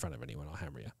you do it in front of anyone, I'll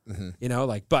hammer you. Mm-hmm. You know,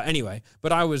 like, but anyway,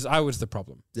 but I was the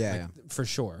problem. Yeah, like, for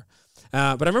sure.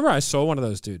 But I remember I saw one of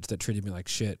those dudes that treated me like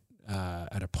shit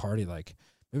at a party, like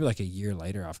maybe like a year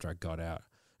later after I got out.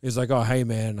 He was like, "Oh, hey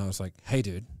man," and I was like, "Hey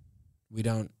dude,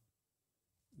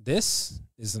 this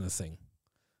isn't a thing."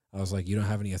 I was like, "You don't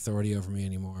have any authority over me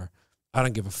anymore. I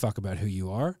don't give a fuck about who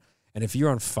you are. And if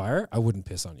you're on fire, I wouldn't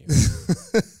piss on you."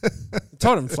 I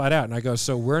told him flat out. And I go,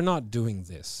 "So we're not doing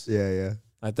this." Yeah.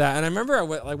 Like that. And I remember I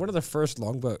went, like, one of the first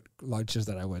longboat lunches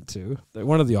that I went to,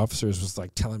 one of the officers was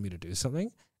like telling me to do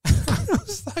something. I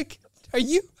was like, are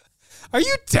you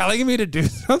telling me to do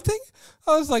something?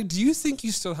 I was like, do you think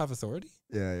you still have authority?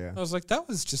 Yeah. I was like, that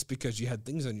was just because you had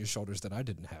things on your shoulders that I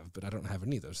didn't have, but I don't have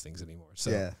any of those things anymore. So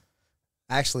yeah.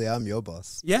 Actually, I'm your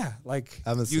boss. Yeah, like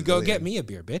I'm a you go get me a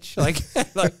beer, bitch. Like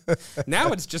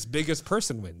now it's just biggest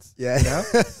person wins. Yeah. You know?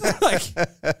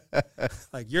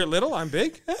 like you're little, I'm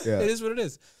big. Yeah. It is what it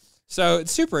is. So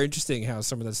it's super interesting how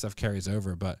some of that stuff carries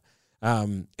over. But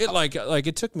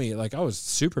it took me, like, I was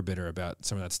super bitter about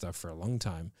some of that stuff for a long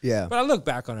time. Yeah. But I look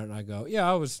back on it and I go, yeah,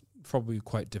 I was probably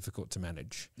quite difficult to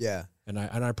manage. Yeah. And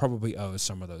I probably owe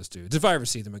some of those dudes. If I ever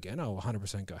see them again, I'll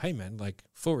 100% go, hey man, like,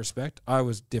 full respect. I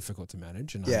was difficult to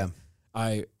manage, and yeah.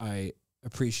 I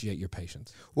appreciate your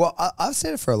patience. Well, I've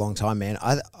said it for a long time, man.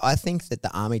 I think that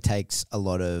the Army takes a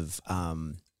lot of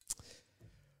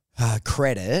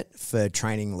credit for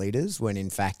training leaders when in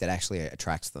fact it actually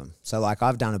attracts them. So like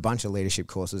I've done a bunch of leadership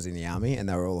courses in the Army and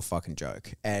they were all a fucking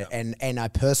joke. And I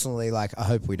personally, like, I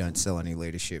hope we don't sell any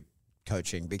leadership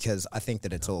coaching because I think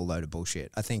that it's all a load of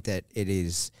bullshit. I think that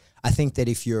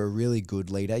if you're a really good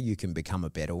leader, you can become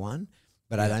a better one.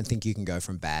 But I don't think you can go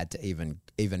from bad to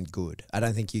even good. I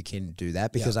don't think you can do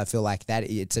that because I feel like that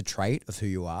it's a trait of who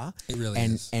you are. It really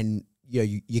is. And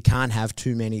you can't have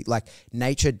too many, like,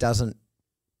 nature doesn't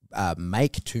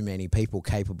make too many people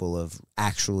capable of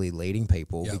actually leading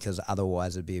people because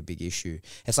otherwise it'd be a big issue.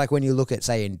 It's like when you look at,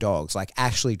 say, in dogs, like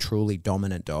actually truly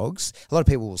dominant dogs, a lot of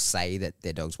people will say that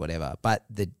their dogs whatever, but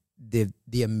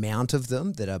the amount of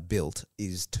them that are built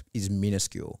is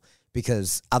minuscule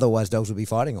because otherwise dogs would be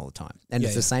fighting all the time. And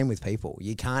it's the same with people.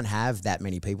 You can't have that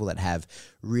many people that have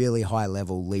really high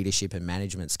level leadership and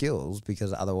management skills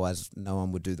because otherwise no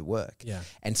one would do the work. Yeah.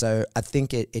 And so I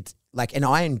think it's like, and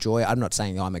I enjoy, I'm not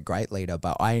saying I'm a great leader,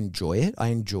 but I enjoy it. I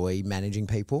enjoy managing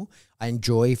people. I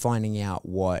enjoy finding out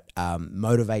what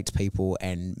motivates people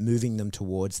and moving them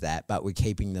towards that, but we're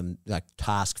keeping them like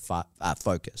task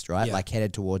focused, right? Yeah. Like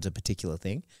headed towards a particular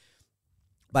thing.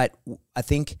 But I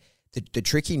think the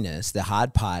trickiness, the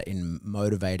hard part in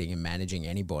motivating and managing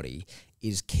anybody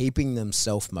is keeping them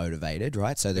self-motivated,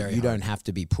 right? So that you don't have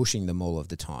to be pushing them all of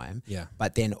the time. Yeah.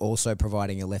 But then also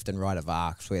providing a left and right of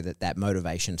arcs where that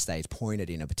motivation stays pointed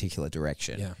in a particular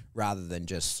direction rather than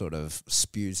just sort of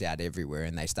spews out everywhere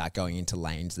and they start going into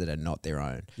lanes that are not their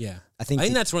own. Yeah. I think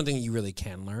that's one thing you really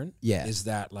can learn. Yeah. Is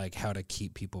that, like, how to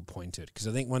keep people pointed. Because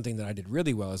I think one thing that I did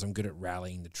really well is I'm good at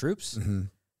rallying the troops,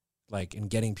 like, and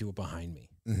getting people behind me.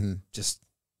 Mm-hmm. Just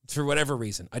for whatever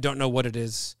reason. I don't know what it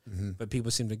is, but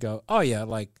people seem to go, oh yeah,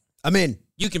 like, I'm in.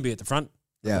 You can be at the front.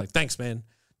 Yeah. Like, thanks, man.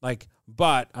 Like,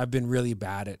 but I've been really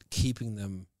bad at keeping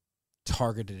them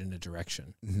targeted in a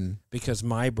direction because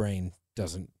my brain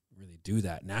doesn't really do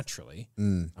that naturally.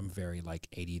 I'm very, like,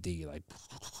 ADD,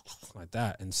 like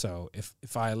that. And so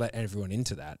if I let everyone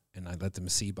into that and I let them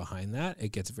see behind that,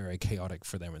 it gets very chaotic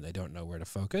for them and they don't know where to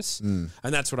focus. And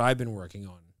that's what I've been working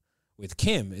on with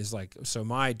Kim is, like, so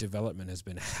my development has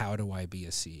been, how do I be a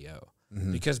CEO?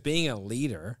 Because being a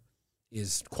leader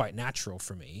is quite natural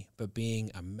for me, but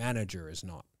being a manager is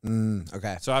not.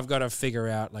 Okay. So I've got to figure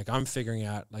out, like, I'm figuring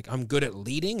out, like, I'm good at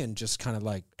leading and just kind of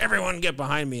like, everyone get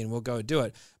behind me and we'll go do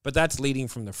it. But that's leading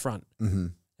from the front.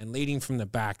 And leading from the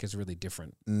back is really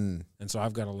different. And so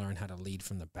I've got to learn how to lead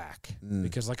from the back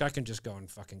because, like, I can just go and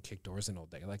fucking kick doors in all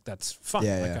day. Like, that's fun.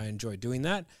 I enjoy doing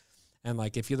that. And,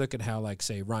 like, if you look at how, like,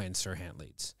 say, Ryan Serhant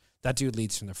leads, that dude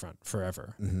leads from the front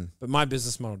forever. But my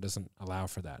business model doesn't allow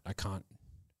for that. I can't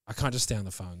just stay on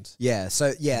the phones. Yeah. So,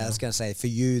 I was going to say, for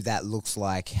you, that looks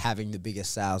like having the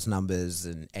biggest sales numbers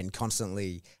and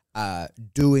constantly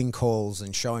doing calls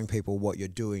and showing people what you're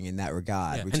doing in that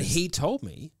regard. Yeah. And he told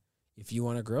me, if you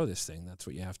want to grow this thing, that's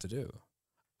what you have to do.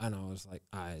 And I was like,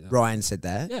 Ryan said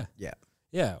that? Yeah. Yeah.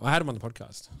 Yeah. Well, I had him on the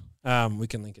podcast. We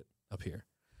can link it up here.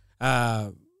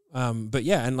 But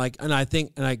yeah, and I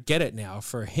think I get it now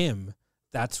for him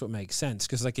that's what makes sense.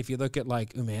 Because like if you look at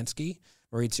like Maurizio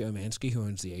Umansky, who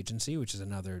owns the agency, which is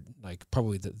another like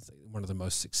probably one of the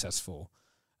most successful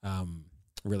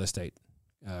real estate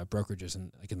brokerages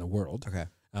in the world. Okay.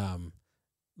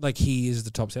 Like he is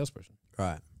the top salesperson.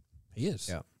 Right. He is.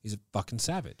 Yeah. He's a fucking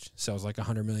savage. Sells like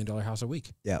 $100 million house a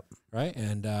week. Yep. Right.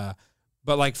 And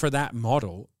but like for that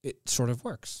model, it sort of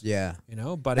works. Yeah. You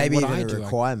know, but maybe what even I a do,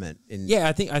 requirement.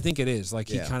 I think it is. Like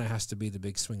he kind of has to be the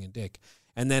big swinging dick.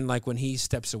 And then like when he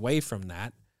steps away from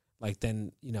that, like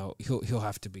then, you know, he'll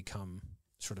have to become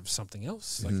sort of something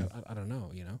else. Like I don't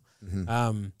know, you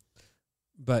know.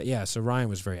 But yeah, so Ryan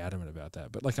was very adamant about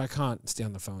that. But like I can't stay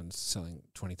on the phone selling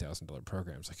 $20,000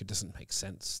 programs. Like it doesn't make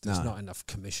sense. There's not enough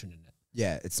commission in it.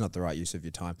 Yeah, it's not the right use of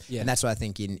your time. Yeah. And that's what I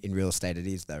think in real estate it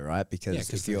is though, right? Because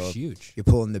if you're huge. You're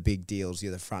pulling the big deals,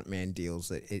 you're the front man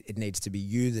deals, it needs to be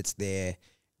you that's there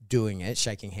doing it,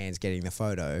 shaking hands, getting the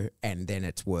photo, and then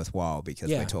it's worthwhile because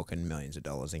we're talking millions of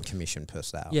dollars in commission per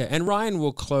sale. Yeah, and Ryan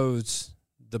will close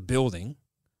the building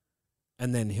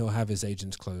and then he'll have his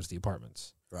agents close the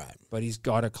apartments. Right. But he's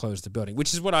got to close the building,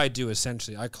 which is what I do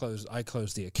essentially. I close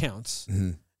the accounts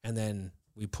and then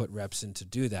we put reps in to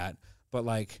do that. But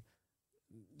like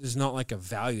there's not like a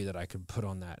value that I could put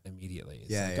on that immediately.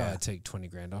 It's like, I take 20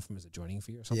 grand off him as a joining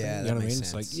fee or something. Yeah, you know what I mean?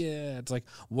 sense. It's like, it's like,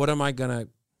 what am I going to,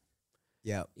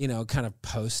 you know, kind of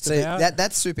post about?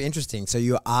 That's super interesting. So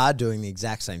you are doing the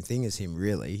exact same thing as him,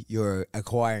 really. You're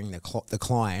acquiring the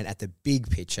client at the big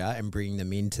picture and bringing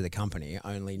them into the company.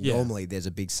 Only normally there's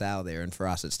a big sale there, and for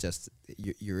us it's just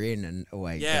you're in and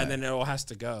away. Yeah, and then it all has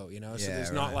to go, you know. So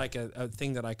there's not like a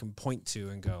thing that I can point to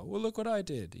and go, well, look what I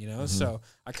did, you know. So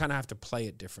I kind of have to play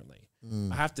it differently.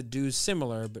 I have to do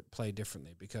similar but play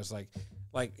differently because like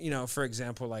you know, for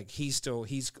example, like he's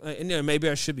and, you know, maybe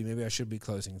I should be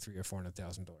closing $300,000 or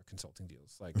 $400,000 consulting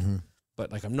deals, like,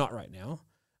 but like I'm not right now.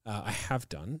 I have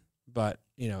done, but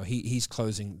you know, he's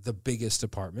closing the biggest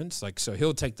apartments, like so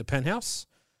he'll take the penthouse,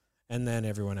 and then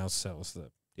everyone else sells the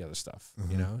other stuff,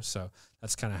 you know. So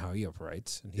that's kind of how he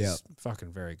operates, and he's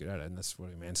fucking very good at it, and that's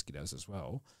what Umansky does as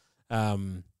well.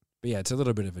 But yeah, it's a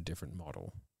little bit of a different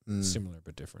model. Similar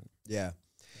but different. Yeah.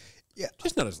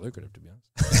 Just not as lucrative, to be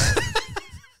honest.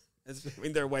 I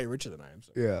mean, they're way richer than I am.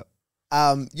 So. Yeah.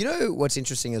 You know what's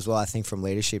interesting as well, I think, from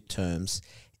leadership terms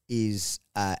is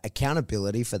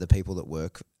accountability for the people that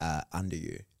work under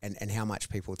you and how much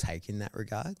people take in that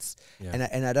regards. Yeah.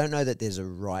 And I don't know that there's a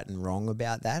right and wrong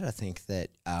about that. I think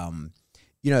that,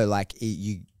 you know, like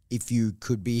if you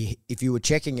were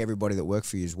checking everybody that worked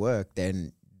for you's work,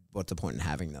 then what's the point in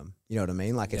having them? You know what I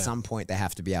mean? Like at some point they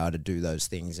have to be able to do those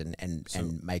things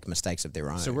and make mistakes of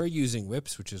their own. So we're using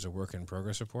WIPs, which is a work in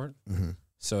progress report.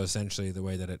 So essentially the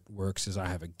way that it works is I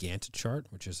have a Gantt chart,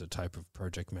 which is a type of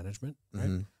project management,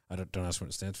 right? I don't ask what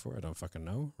it stands for. I don't fucking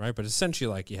know, right? But essentially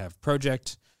like you have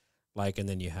project, like, and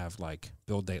then you have like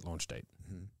build date, launch date,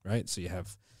 right?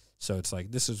 So it's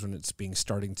like, this is when it's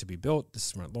starting to be built. This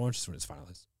is when it launched. This is when it's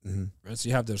finalized, right? So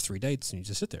you have those 3 dates and you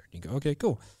just sit there and you go, okay,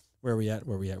 cool. Where are we at?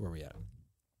 Where are we at? Where are we at?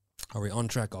 Are we on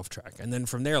track, off track? And then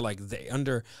from there, like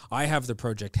I have the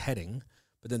project heading,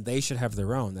 but then they should have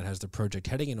their own that has the project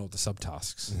heading and all the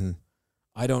subtasks.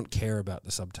 I don't care about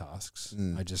the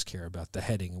subtasks. I just care about the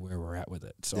heading and where we're at with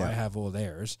it. So I have all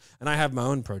theirs, and I have my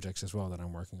own projects as well that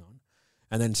I'm working on.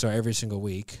 And then so every single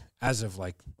week, as of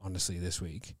like honestly this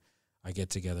week, I get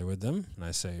together with them and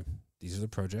I say, these are the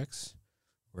projects.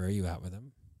 Where are you at with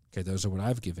them? Okay, those are what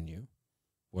I've given you.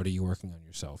 What are you working on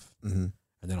yourself? And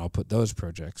then I'll put those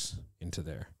projects into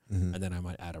there. And then I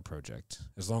might add a project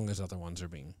as long as other ones are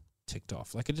being ticked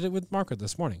off. Like I did it with Marco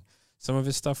this morning. Some of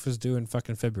his stuff was due in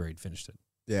fucking February. He'd finished it.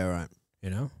 Yeah, right. You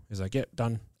know? He's like, yeah,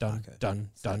 done.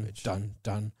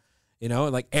 You know,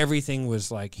 like everything was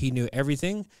like, he knew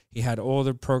everything. He had all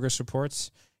the progress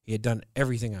reports. He had done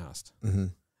everything I asked.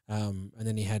 And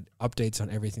then he had updates on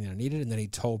everything that I needed. And then he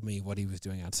told me what he was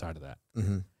doing outside of that.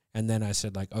 And then I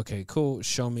said, like, okay, cool.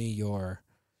 Show me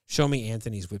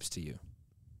Anthony's WIPs to you.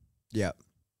 Yeah.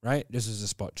 Right? This is a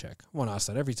spot check. I won't ask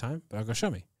that every time, but I'll go show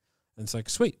me. And it's like,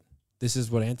 sweet. This is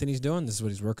what Anthony's doing. This is what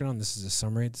he's working on. This is a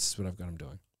summary. This is what I've got him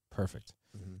doing. Perfect.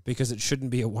 Because it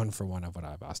shouldn't be a 1-for-1 of what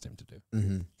I've asked him to do.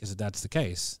 Because if that's the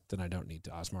case, then I don't need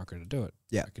to ask Marco to do it.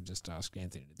 Yeah. I could just ask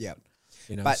Anthony to do it.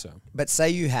 You know, but say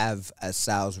you have a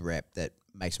sales rep that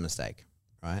makes a mistake,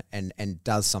 right? And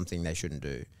does something they shouldn't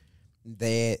do.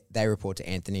 They report to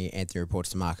Anthony. Anthony reports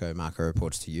to Marco. Marco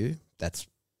reports to you. That's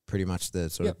pretty much the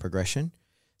sort of progression.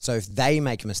 So if they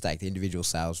make a mistake, the individual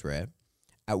sales rep,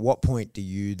 at what point do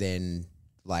you then,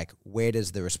 like, where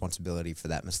does the responsibility for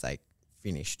that mistake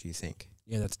finish, do you think?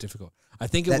 Yeah, that's difficult. I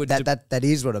think it would... That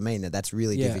is what I mean, that's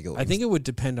really difficult. I think it would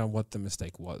depend on what the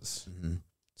mistake was.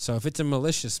 So if it's a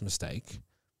malicious mistake,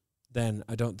 then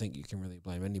I don't think you can really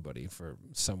blame anybody for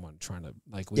someone trying to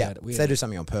if they do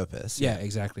something on purpose. Yeah,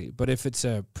 exactly. But if it's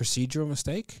a procedural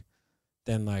mistake,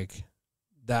 then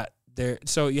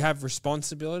so you have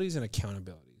responsibilities and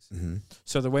accountabilities. Mm-hmm.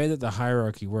 So the way that the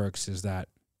hierarchy works is that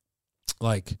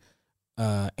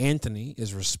Anthony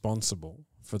is responsible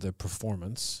for the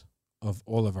performance of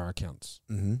all of our accounts,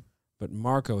 but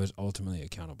Marco is ultimately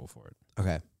accountable for it.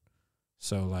 Okay.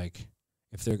 So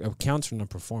if their accounts are not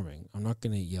performing, I'm not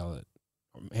going to yell at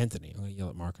Anthony. I'm going to yell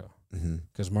at Marco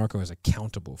because Marco is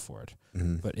accountable for it.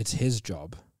 But it's his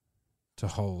job to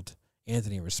hold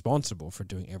Anthony responsible for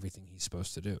doing everything he's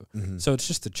supposed to do. So it's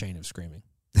just a chain of screaming.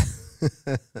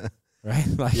 Right?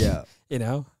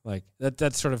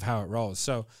 That's sort of how it rolls.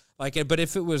 So but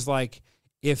if it was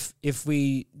if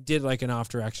we did an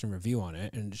after action review on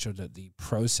it and it showed that the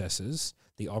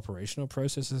operational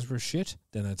processes were shit,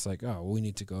 then it's we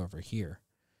need to go over here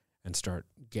and start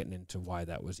getting into why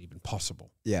that was even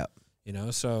possible. Yeah.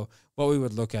 So what we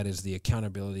would look at is the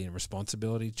accountability and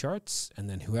responsibility charts, and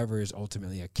then whoever is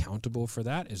ultimately accountable for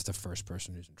that is the first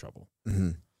person who's in trouble.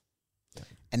 Yeah.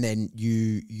 And then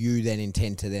you then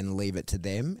intend to then leave it to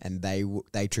them, and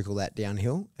they trickle that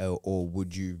downhill, or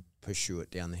would you pursue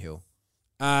it down the hill?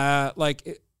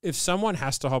 If someone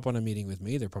has to hop on a meeting with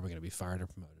me, they're probably going to be fired or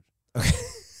promoted. Okay.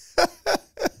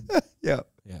 Yeah.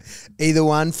 Either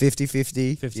one,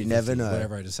 50-50. You never know.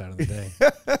 Whatever I decide on the day.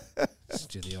 Just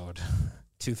do the old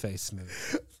two-face move.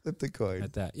 Flip the coin.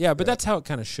 At that. Yeah, but that's how it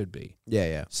kind of should be.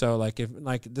 Yeah. So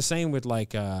if the same with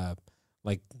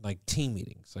team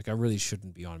meetings. I really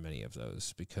shouldn't be on many of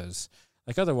those because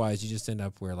otherwise you just end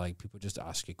up where people just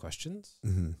ask you questions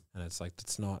and it's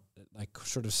that's not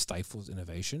sort of stifles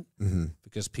innovation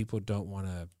because people don't want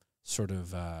to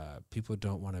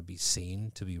be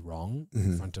seen to be wrong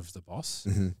in front of the boss.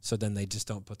 So then they just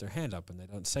don't put their hand up and they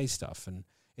don't say stuff, and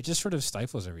it just sort of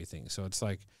stifles everything. So it's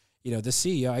the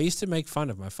CEO, I used to make fun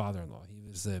of my father-in-law. He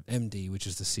was the MD, which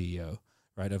is the CEO,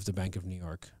 right, of the Bank of New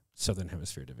York, Southern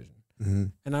Hemisphere Division.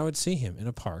 And I would see him in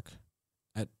a park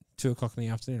at 2:00 in the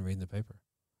afternoon reading the paper.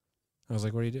 I was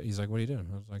like, what are you doing? He's like, what are you doing?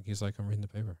 He's like, I'm reading the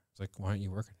paper. I was like, why aren't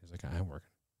you working? He's like, I am working.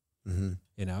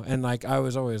 And I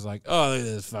was always like, oh, look at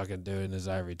this fucking dude in his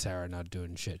ivory tower not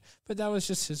doing shit. But that was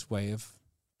just his way of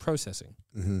processing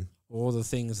all the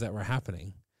things that were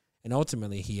happening. And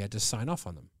ultimately, he had to sign off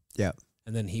on them. Yeah.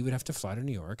 And then he would have to fly to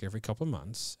New York every couple of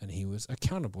months, and he was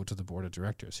accountable to the board of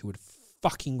directors who would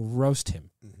fucking roast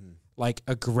him.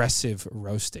 Aggressive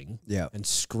roasting and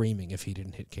screaming if he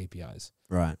didn't hit KPIs.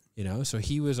 Right. So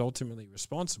he was ultimately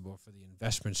responsible for the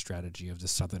investment strategy of the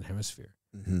Southern Hemisphere,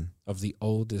 of the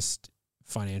oldest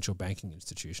financial banking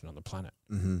institution on the planet.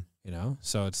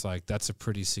 So it's that's a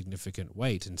pretty significant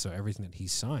weight, and so everything that he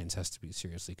signs has to be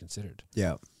seriously considered.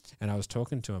 Yeah. And I was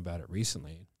talking to him about it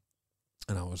recently,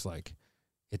 and I was like,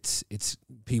 it's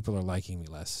people are liking me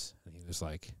less. And he was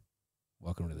like,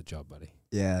 welcome to the job, buddy.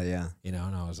 Yeah.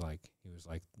 And I was like, he was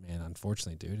like, man,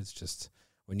 unfortunately, dude, it's just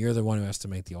when you're the one who has to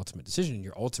make the ultimate decision,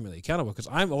 you're ultimately accountable, because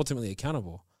I'm ultimately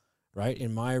accountable, right?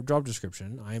 In my job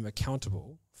description, I am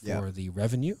accountable for the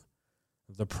revenue,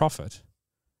 the profit,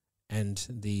 and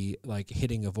the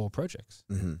hitting of all projects.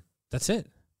 That's it.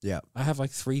 Yeah. I have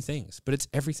 3 things, but it's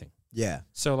everything. Yeah.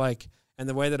 So and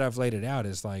the way that I've laid it out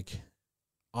is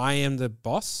I am the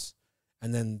boss,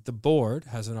 and then the board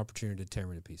has an opportunity to tear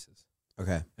me to pieces.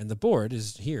 Okay. And the board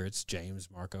is here. It's James,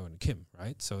 Marco, and Kim,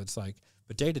 right? So it's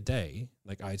but day to day,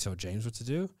 I tell James what to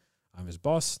do. I'm his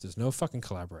boss. There's no fucking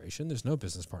collaboration. There's no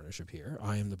business partnership here.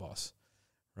 I am the boss,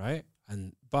 right?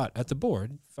 But at the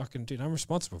board, fucking dude, I'm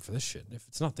responsible for this shit. If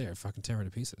it's not there, fucking tear it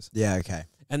to pieces. Yeah. Okay.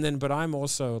 And then, but I'm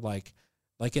also like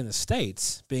in the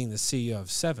States, being the CEO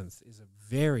of Seventh is a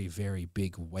very, very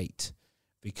big weight,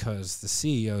 because the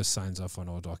CEO signs off on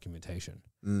all documentation,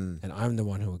 and I'm the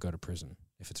one who would go to prison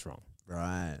if it's wrong.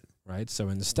 Right. So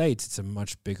in the States, it's a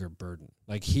much bigger burden.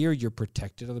 Here, you're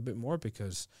protected a little bit more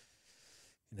because,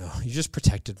 you're just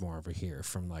protected more over here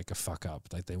from a fuck up.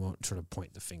 They won't sort of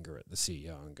point the finger at the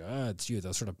CEO and go, it's you.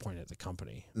 They'll sort of point at the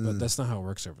company, but that's not how it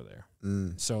works over there.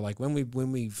 So when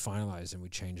we finalized and we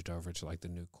changed over to the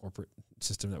new corporate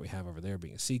system that we have over there,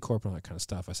 being a C Corp and all that kind of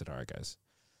stuff, I said, all right, guys,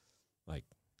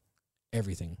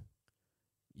 everything.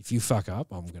 If you fuck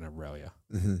up, I'm going to rail you.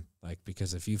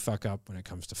 Because if you fuck up when it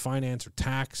comes to finance or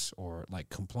tax or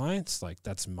compliance,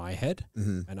 that's my head,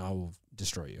 and I will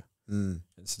destroy you. And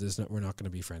so we're not going to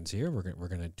be friends here. We're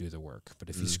going to do the work. But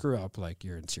if you screw up,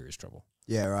 you're in serious trouble.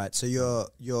 Yeah, right. So you're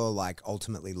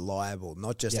ultimately liable,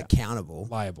 not just accountable,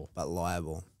 liable, but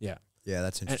liable. Yeah. Yeah,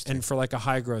 that's interesting. And for like a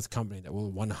high growth company that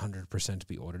will 100%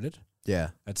 be audited. Yeah.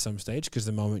 At some stage, because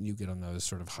the moment you get on those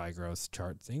sort of high growth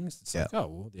chart things, it's like, oh,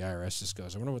 well, the IRS just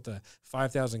goes, I wonder what the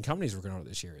 5,000 companies we're going to audit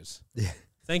this year is. Yeah.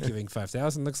 Thank you, Inc.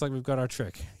 5,000. Looks like we've got our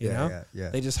trick. You know? Yeah.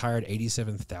 They just hired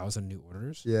 87,000 new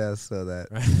auditors. Yeah, I saw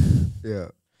that. Right? Yeah.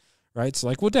 Right? So,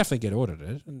 like, we'll definitely get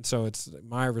audited. And so it's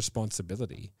my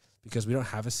responsibility because we don't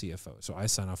have a CFO. So I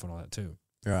sign off on all that too.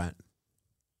 Right.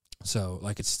 So,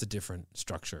 like, it's just a different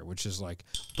structure, which is, like,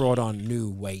 brought on new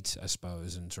weight, I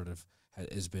suppose, and sort of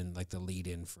has been, like, the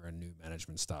lead-in for a new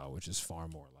management style, which is far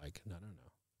more like, no.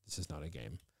 This is not a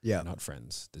game. Yeah. We're not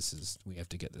friends. We have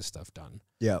to get this stuff done.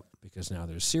 Yeah. Because now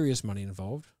there's serious money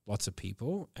involved, lots of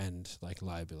people, and, like,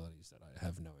 liabilities that I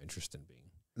have no interest in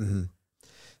being. Mm-hmm.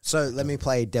 So let me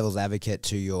play devil's advocate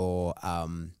to your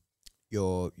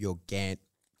Gantt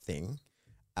thing.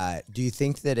 Do you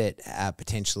think that it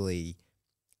potentially,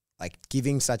 like,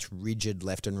 giving such rigid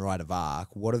left and right of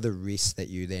arc, what are the risks that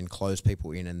you then close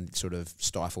people in and sort of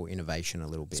stifle innovation a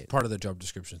little bit? It's part of the job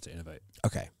description to innovate.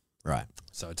 Okay, right.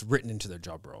 So it's written into their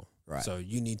job role. Right. So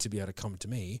you need to be able to come to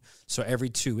me. So every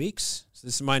 2 weeks, so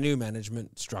this is my new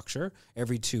management structure,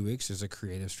 every 2 weeks there's a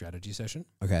creative strategy session.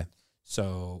 Okay.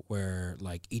 So where,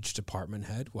 like, each department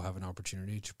head will have an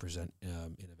opportunity to present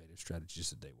innovative strategies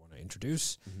that they want to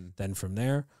introduce. Mm-hmm. Then from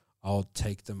there, I'll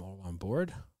take them all on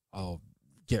board. I'll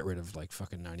get rid of, like,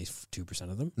 fucking 92%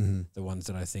 of them. Mm-hmm. The ones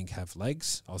that I think have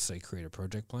legs, I'll say create a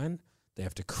project plan. They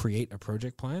have to create a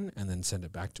project plan and then send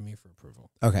it back to me for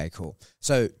approval. Okay, cool.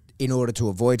 So in order to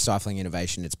avoid stifling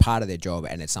innovation, it's part of their job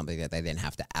and it's something that they then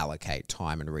have to allocate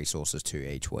time and resources to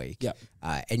each week. Yeah.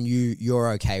 And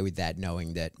you're okay with that,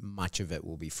 knowing that much of it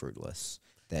will be fruitless.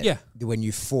 That when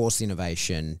you force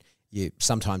innovation,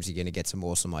 sometimes you're going to get some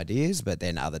awesome ideas, but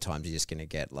then other times you're just going to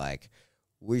get, like,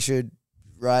 we should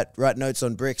write notes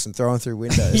on bricks and throw them through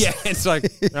windows. Yeah, it's like,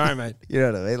 all right, mate. You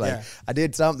know what I mean? Like, I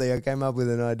did something, I came up with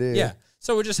an idea. Yeah.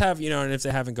 So we just have, and if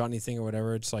they haven't got anything or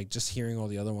whatever, it's like just hearing all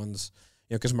the other ones,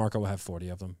 because Marco will have 40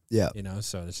 of them. Yeah.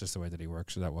 So it's just the way that he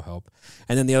works, so that will help.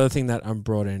 And then the other thing that I'm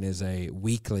brought in is a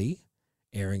weekly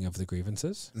airing of the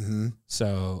grievances. Mm-hmm.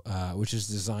 So, which is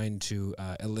designed to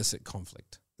elicit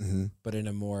conflict, mm-hmm. but in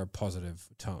a more positive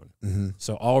tone. Mm-hmm.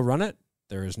 So I'll run it.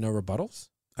 There is no rebuttals.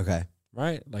 Okay.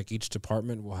 Right? Like, each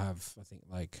department will have, I think,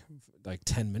 like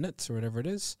 10 minutes or whatever it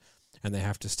is, and they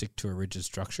have to stick to a rigid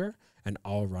structure, and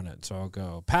I'll run it. So I'll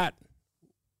go, Pat,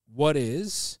 what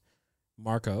is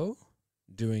Marco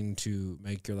doing to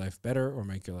make your life better or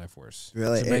make your life worse?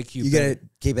 Really? To make you got to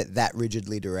keep it that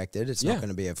rigidly directed. It's not going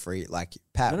to be a free, like,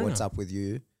 Pat, what's up with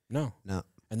you? No.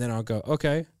 And then I'll go,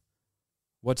 okay,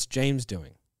 what's James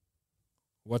doing?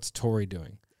 What's Tori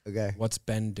doing? Okay. What's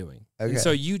Ben doing? Okay. And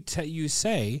so you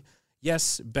say,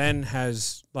 yes, Ben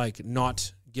has, like,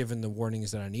 not given the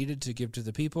warnings that I needed to give to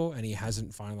the people, and he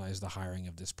hasn't finalized the hiring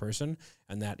of this person,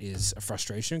 and that is a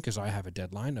frustration because I have a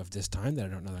deadline of this time that I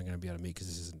don't know that I'm going to be able to meet because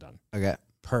this isn't done. Okay.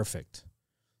 Perfect.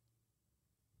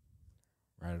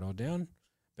 Write it all down.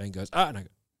 Ben goes, and I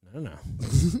go, no.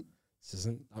 This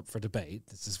isn't up for debate.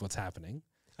 This is what's happening.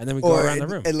 And then we go around the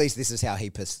room. At least this is how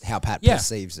how Pat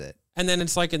perceives it. And then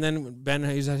it's like, and then Ben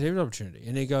has an opportunity,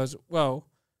 and he goes, well,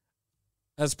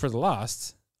 as per the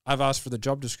last, I've asked for the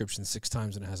job description 6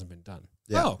 times and it hasn't been done.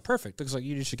 Yeah. Oh, perfect. Looks like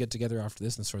you should get together after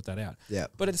this and sort that out. Yeah.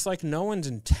 But it's like no one's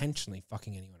intentionally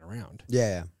fucking anyone around.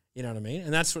 Yeah. You know what I mean?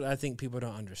 And that's what I think people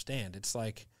don't understand. It's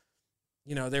like,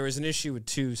 there was an issue with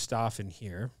 2 staff in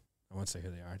here. I won't say who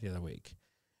they are, the other week.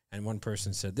 And one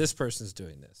person said, this person's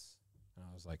doing this. And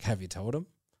I was like, have you told them?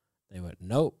 They went,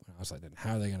 nope. And I was like, then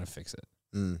how are they going to fix it?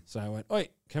 Mm. So I went, oi,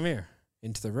 come here.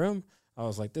 Into the room. I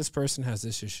was like, this person has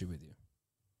this issue with you.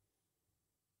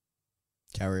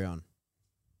 Carry on.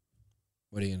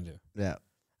 What are you gonna do? Yeah.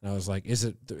 And I was like, is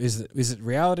it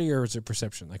reality or is it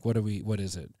perception? Like, what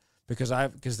is it?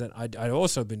 Because then I'd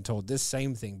also been told this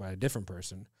same thing by a different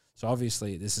person. So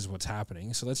obviously this is what's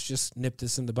happening. So let's just nip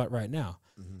this in the butt right now.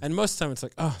 Mm-hmm. And most of the time it's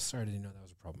like, oh, sorry, I didn't know that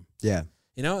was a problem. Yeah.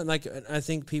 And like, I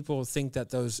think people think that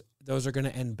those are going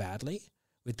to end badly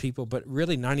with people, but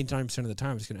really 99% of the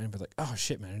time it's going to end with like, oh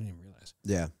shit, man, I didn't even realize.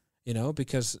 Yeah.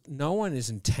 Because no one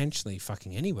is intentionally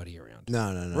fucking anybody around.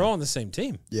 No. We're all on the same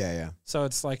team. Yeah. So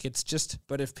it's like,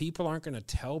 but if people aren't going to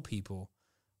tell people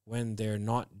when they're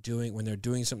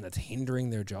doing something that's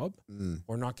hindering their job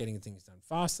or not getting things done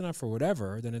fast enough or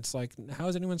whatever, then it's like, how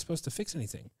is anyone supposed to fix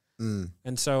anything? Mm.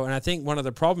 And I think one of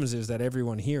the problems is that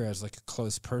everyone here has like a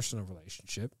close personal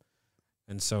relationship.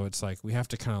 And so it's like, we have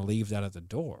to kind of leave that at the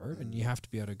door and you have to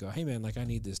be able to go, hey man, like I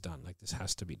need this done. Like this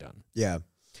has to be done. Yeah.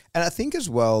 And I think as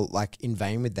well, like in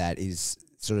vain with that is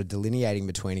sort of delineating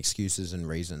between excuses and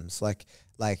reasons. Like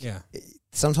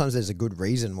sometimes there's a good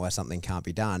reason why something can't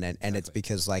be done. And it's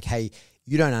because like, hey,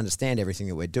 you don't understand everything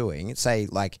that we're doing. Say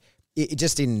like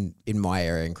just in my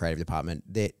area in creative department,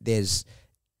 there's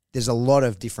a lot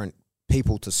of different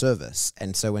people to service.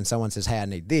 And so when someone says, hey, I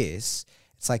need this,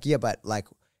 it's like, yeah, but like,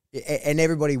 and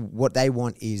everybody, what they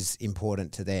want is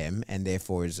important to them and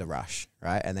therefore is a rush,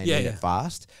 right? And they need it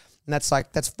fast. And that's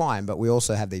like, that's fine. But we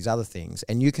also have these other things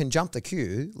and you can jump the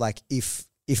queue. Like if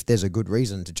there's a good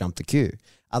reason to jump the queue,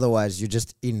 otherwise you're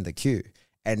just in the queue.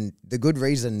 And the good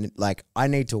reason, like I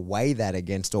need to weigh that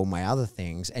against all my other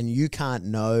things and you can't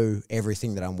know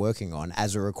everything that I'm working on.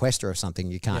 As a requester of something,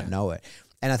 you can't know it.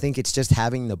 And I think it's just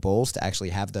having the balls to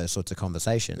actually have those sorts of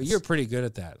conversations. But you're pretty good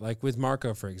at that. Like with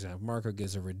Marco, for example, Marco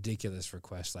gives a ridiculous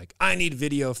request. Like, I need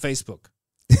video Facebook.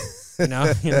 You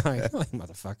know, you're like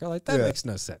motherfucker, like that makes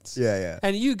no sense. Yeah.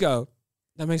 And you go,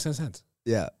 that makes no sense.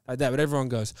 Yeah. Like that. But everyone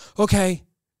goes, okay.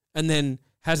 And then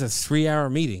has a 3-hour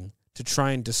meeting to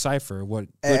try and decipher what.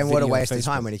 And what a waste of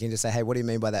time when you can just say, hey, what do you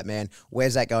mean by that, man?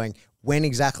 Where's that going? When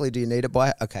exactly do you need it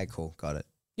by? Okay, cool. Got it.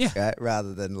 Yeah. Right?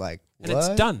 Rather than like, and it's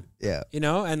done. Yeah. You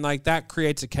know, and like that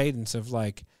creates a cadence of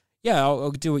like, yeah,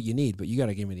 I'll do what you need, but you got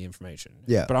to give me the information.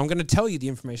 Yeah. But I'm going to tell you the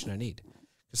information I need.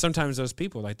 Because sometimes those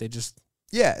people, like they just.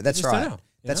 Yeah, that's right. Know,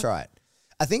 that's right.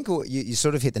 I think you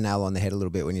sort of hit the nail on the head a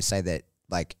little bit when you say that,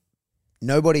 like,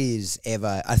 nobody is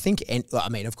ever, I think, I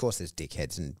mean, of course there's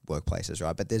dickheads in workplaces,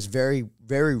 right? But there's very,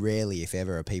 very rarely, if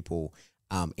ever, are people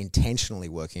intentionally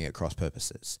working at cross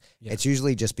purposes. Yeah. It's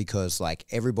usually just because like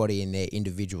everybody in their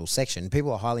individual section,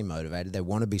 people are highly motivated, they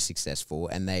want to be successful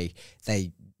and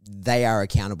they are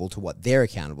accountable to what they're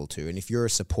accountable to. And if you're a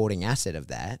supporting asset of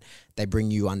that, they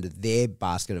bring you under their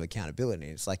basket of accountability.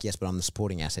 It's like, yes, but I'm the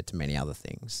supporting asset to many other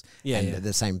things. Yeah, and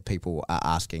the same people are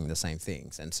asking the same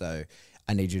things. And so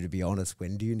I need you to be honest.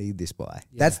 When do you need this by?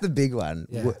 Yeah. That's the big one.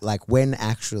 Yeah. Like, when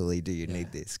actually do you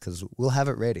need this? Because we'll have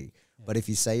it ready. Yeah. But if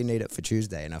you say you need it for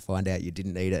Tuesday and I find out you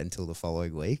didn't need it until the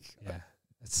following week,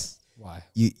 that's why.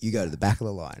 You go to the back of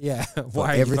the line. Yeah.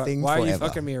 Why are you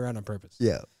fucking me around on purpose?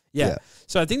 Yeah.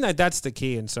 So I think that's the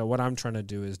key. And so what I'm trying to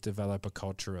do is develop a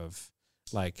culture of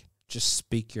like, just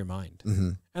speak your mind.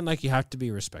 Mm-hmm. And like, you have to be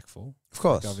respectful. Of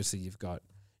course. Like, obviously you've got,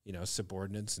 you know,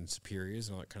 subordinates and superiors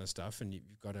and all that kind of stuff. And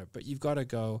you've got to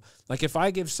go, like if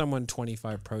I give someone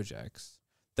 25 projects,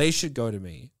 they should go to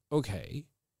me, okay,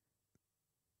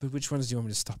 but which ones do you want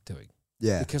me to stop doing?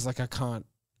 Yeah. Because like I can't,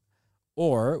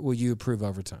 or will you approve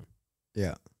overtime?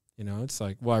 Yeah. You know, it's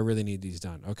like, well, I really need these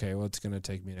done. Okay, well, it's going to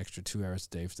take me an extra 2 hours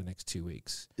a day for the next 2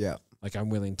 weeks. Yeah. Like, I'm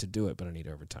willing to do it, but I need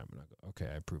overtime. And I go, okay,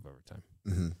 I approve overtime.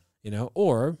 Mm-hmm. You know,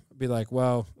 or be like,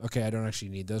 well, okay, I don't actually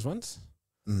need those ones.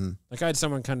 Mm-hmm. Like, I had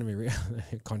someone come to me,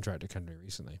 a contractor come to me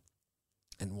recently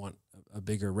and want a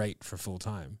bigger rate for full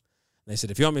time. And they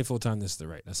said, if you want me full time, this is the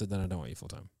rate. I said, then I don't want you full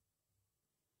time.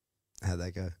 How'd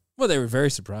that go? Well, they were very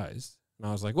surprised. And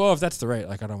I was like, well, if that's the rate,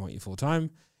 like, I don't want you full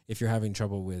time. If you're having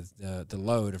trouble with the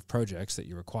load of projects that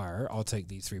you require, I'll take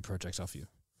these 3 projects off you.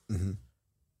 Mm-hmm.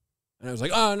 And I was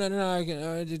like, oh, no, I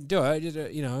didn't do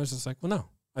it. You know, I was just like, well, no,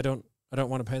 I don't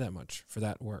want to pay that much for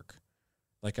that work.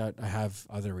 Like, I have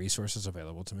other resources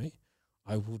available to me.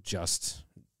 I will just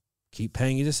keep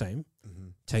paying you the same,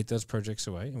 take those projects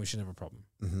away, and we should have a problem.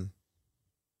 Mm-hmm.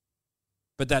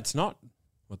 But that's not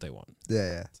what they want.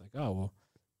 Yeah. It's like, oh, well,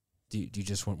 do you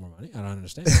just want more money? I don't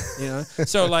understand. You know?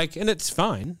 So, like, and it's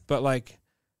fine, but, like,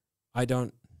 I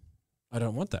don't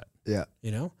want that. Yeah.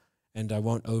 You know? And I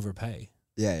won't overpay.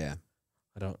 Yeah.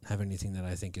 I don't have anything that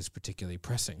I think is particularly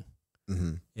pressing,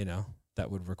 you know,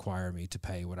 that would require me to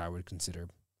pay what I would consider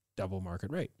double market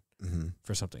rate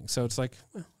for something. So it's like,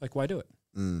 well, like, why do it?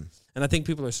 Mm. And I think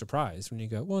people are surprised when you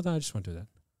go, well, no, I just won't do that.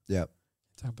 Yep.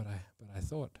 But I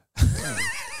thought.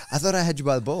 I thought I had you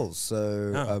by the balls, so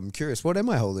I'm curious. What am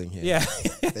I holding here? Yeah.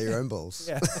 They're your own balls.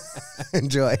 Yeah.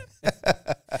 Enjoy.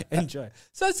 Enjoy.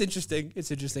 So that's interesting.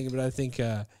 It's interesting, but I think,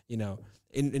 you know,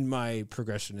 in my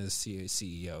progression as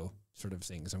CEO sort of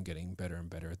things, I'm getting better and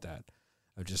better at that.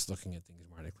 Of just looking at things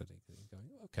more analytically, going,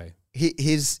 okay.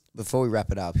 Here's, before we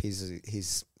wrap it up,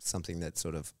 here's something that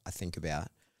sort of I think about.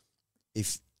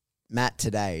 If Matt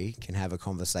today can have a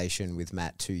conversation with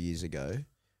Matt 2 years ago,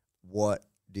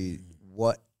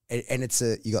 and it's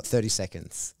you got 30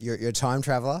 seconds. You're a time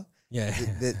traveler. Yeah.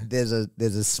 There's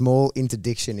a small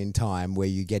interdiction in time where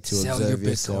you get to observe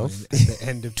yourself at the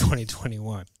end of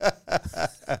 2021.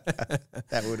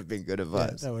 That would have been good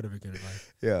advice. Yeah, that would have been good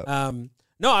advice. Yeah.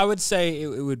 No, I would say it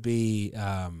would be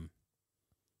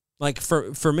like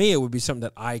for me, it would be something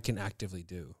that I can actively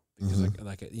do because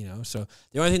like you know. So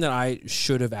the only thing that I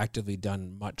should have actively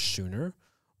done much sooner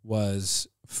was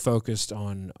focused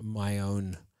on my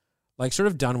own. like sort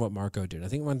of done what Marco did. I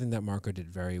think one thing that Marco did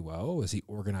very well was he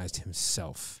organized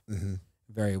himself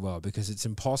very well, because it's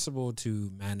impossible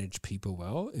to manage people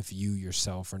well if you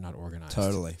yourself are not organized.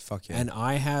 Totally. Fuck yeah. And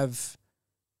I have,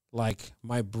 like,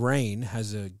 my brain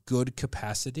has a good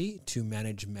capacity to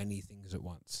manage many things at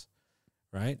once,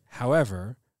 right?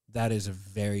 However, that is a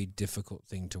very difficult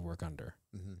thing to work under,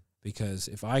 because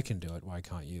if I can do it, why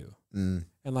can't you? And,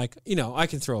 like, you know, I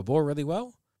can throw a ball really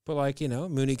well, but, like, you know,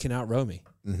 Mooney can outrow me.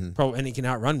 And he can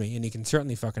outrun me, and he can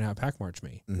certainly fucking outpack march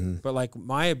me. But, like,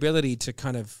 my ability to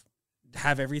kind of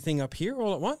have everything up here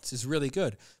all at once is really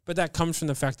good. But that comes from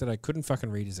the fact that I couldn't fucking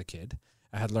read as a kid.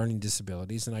 I had learning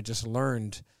disabilities, and I just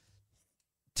learned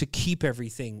to keep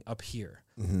everything up here.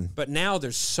 But now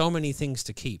there's so many things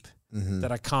to keep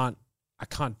that I can't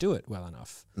do it well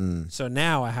enough. So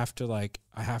now I have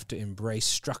to embrace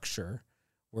structure,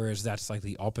 whereas that's like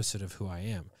the opposite of who I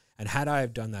am. And had I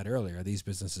have done that earlier, these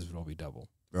businesses would all be double.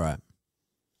 Right.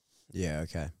 Yeah.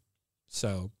 Okay.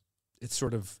 So it's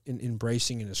sort of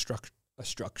embracing in a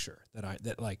structure and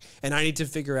I need to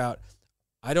figure out,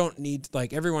 I don't need,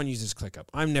 like, everyone uses ClickUp.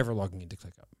 I'm never logging into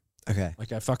ClickUp. Okay.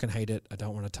 Like, I fucking hate it. I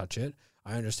don't want to touch it.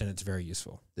 I understand it's very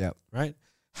useful. Yep. Right?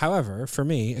 However, for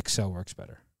me, Excel works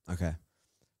better. Okay.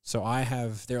 So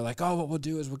they're like, oh, what we'll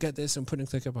do is we'll get this and put in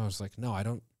ClickUp. I was like, no, I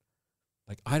don't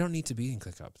need to be in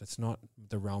ClickUp. That's not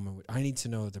the realm in which I need to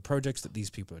know the projects that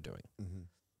these people are doing.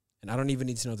 And I don't even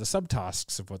need to know the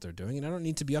subtasks of what they're doing. And I don't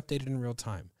need to be updated in real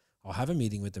time. I'll have a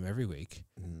meeting with them every week.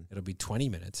 It'll be 20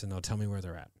 minutes and they'll tell me where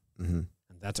they're at. And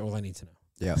that's all I need to know.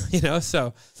 Yeah. You know,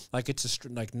 so like it's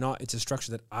a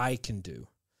structure that I can do,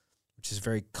 which is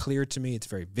very clear to me. It's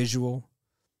very visual.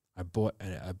 I bought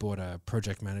a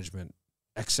project management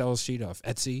Excel sheet off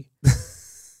Etsy.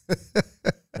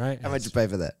 Right? How much you pay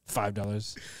for that?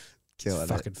 $5. Killing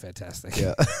it's fucking fantastic.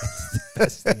 Yeah.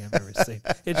 Best thing I've ever seen.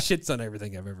 It shits on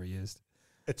everything I've ever used.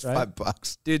 It's right?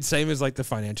 $5. Dude, same as like the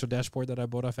financial dashboard that I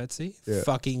bought off Etsy. Yeah.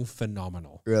 Fucking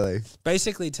phenomenal. Really?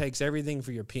 Basically takes everything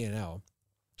for your P&L.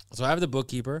 So I have the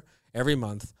bookkeeper every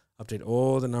month update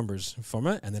all the numbers from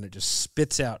it, and then it just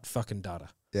spits out fucking data.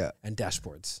 Yeah. And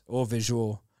dashboards, all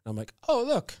visual. And I'm like, oh,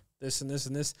 look, this and this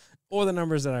and this, all the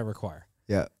numbers that I require.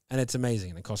 Yeah. And it's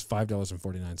amazing. And it costs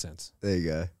 $5.49. There you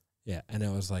go. Yeah. And I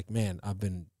was like, man, I've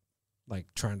been like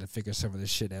trying to figure some of this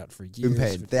shit out for years. Been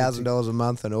paid $1,000 a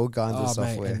month and all kinds of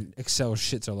software. Mate, and Excel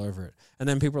shits all over it. And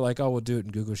then people are like, oh, we'll do it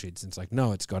in Google Sheets. And it's like,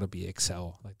 no, it's got to be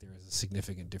Excel. Like there is a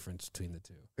significant difference between the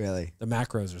two. Really? The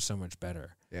macros are so much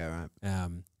better. Yeah, right.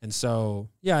 And so,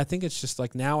 yeah, I think it's just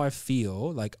like now I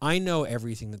feel like I know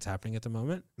everything that's happening at the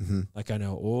moment. Like I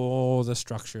know all the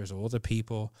structures, all the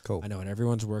people. Cool. I know what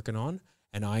everyone's working on.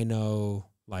 And I know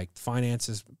like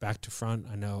finances back to front.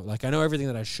 I know everything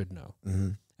that I should know.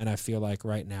 And I feel like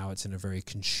right now it's in a very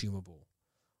consumable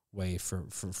way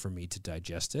for me to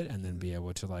digest it and then be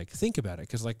able to like think about it.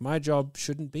 Cause like my job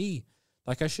shouldn't be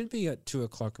like, I should be at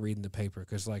 2:00 reading the paper.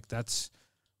 Cause like that's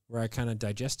where I kind of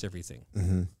digest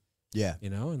everything. Yeah. You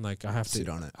know, and like I have to sit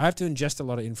on it. I have to ingest a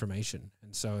lot of information.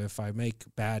 And so if I make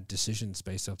bad decisions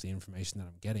based off the information that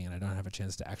I'm getting and I don't have a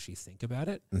chance to actually think about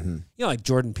it, you know, like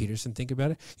Jordan Peterson, think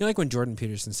about it. You know, like when Jordan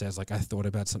Peterson says like, I thought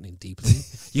about something deeply,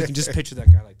 you can just picture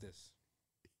that guy like this.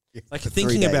 Like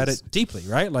thinking about it deeply,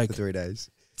 right? Like for 3 days.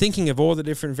 Thinking of all the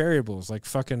different variables, like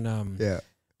fucking,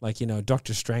 like, you know,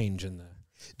 Doctor Strange and the.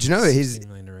 Do you know his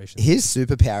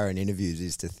superpower in interviews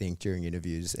is to think during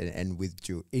interviews and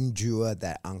endure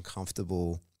that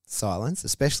uncomfortable silence,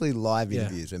 especially live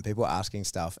interviews when people are asking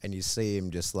stuff and you see him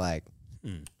just like,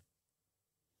 and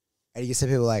you see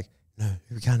people like, no,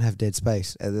 we can't have dead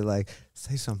space. And they're like,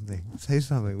 say something.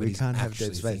 We can't have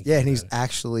dead space. Yeah, and he's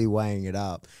actually weighing it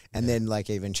up. And then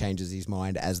like even changes his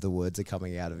mind as the words are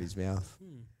coming out of his mouth.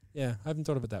 Yeah, I haven't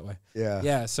thought of it that way. Yeah.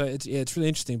 Yeah, so it's really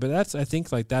interesting. But that's, I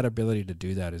think like that ability to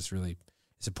do that is really,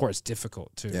 it's important. It's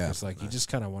difficult too. Yeah. Because like you just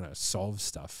kind of want to solve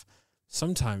stuff.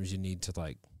 Sometimes you need to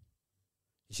like,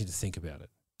 you need to think about it.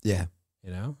 Yeah.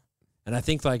 You know? And I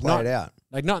think like not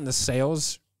in the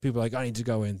sales, people are like, I need to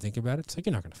go in and think about it. It's like,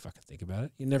 you're not going to fucking think about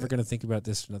it. You're never going to think about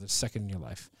this another second in your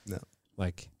life. No.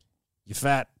 Like, you're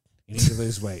fat. You need to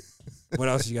lose weight. What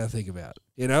else you got to think about?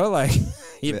 You know, like,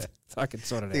 you fucking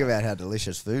sort it out. Think about how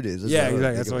delicious food is. Yeah,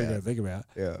 exactly. That's all you got to think about.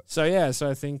 Yeah. So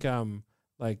I think,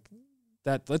 like,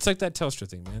 it's like that Telstra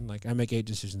thing, man. Like, I make 8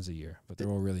 decisions a year, but they're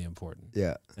all really important.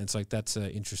 Yeah. And it's like, that's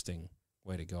an interesting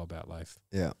way to go about life.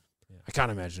 Yeah. I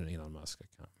can't imagine Elon Musk. I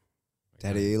can't.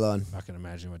 Daddy Elon. I can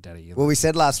imagine what Daddy Elon. Well, we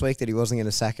said last week that he wasn't going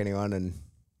to sack anyone, and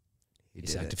he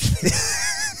did it.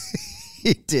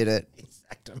 He did it. He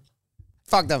sacked him.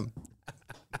 Fuck them.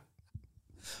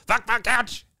 Fuck my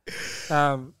couch.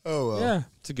 Oh, well. Yeah,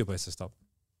 it's a good place to stop.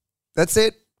 That's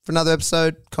it. for another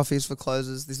episode. Coffee is for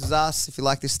closers. This is us. If you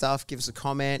like this stuff, give us a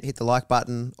comment, hit the like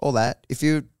button, all that. If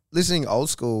you're listening old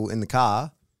school in the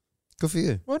car, good for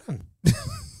you. Well done.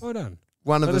 Well done.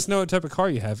 Let us know what type of car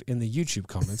you have in the YouTube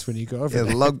comments when you go over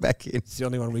there. Log back in. It's the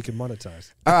only one we can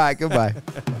monetize. All right, goodbye.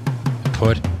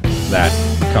 Put that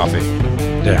coffee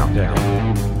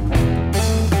down.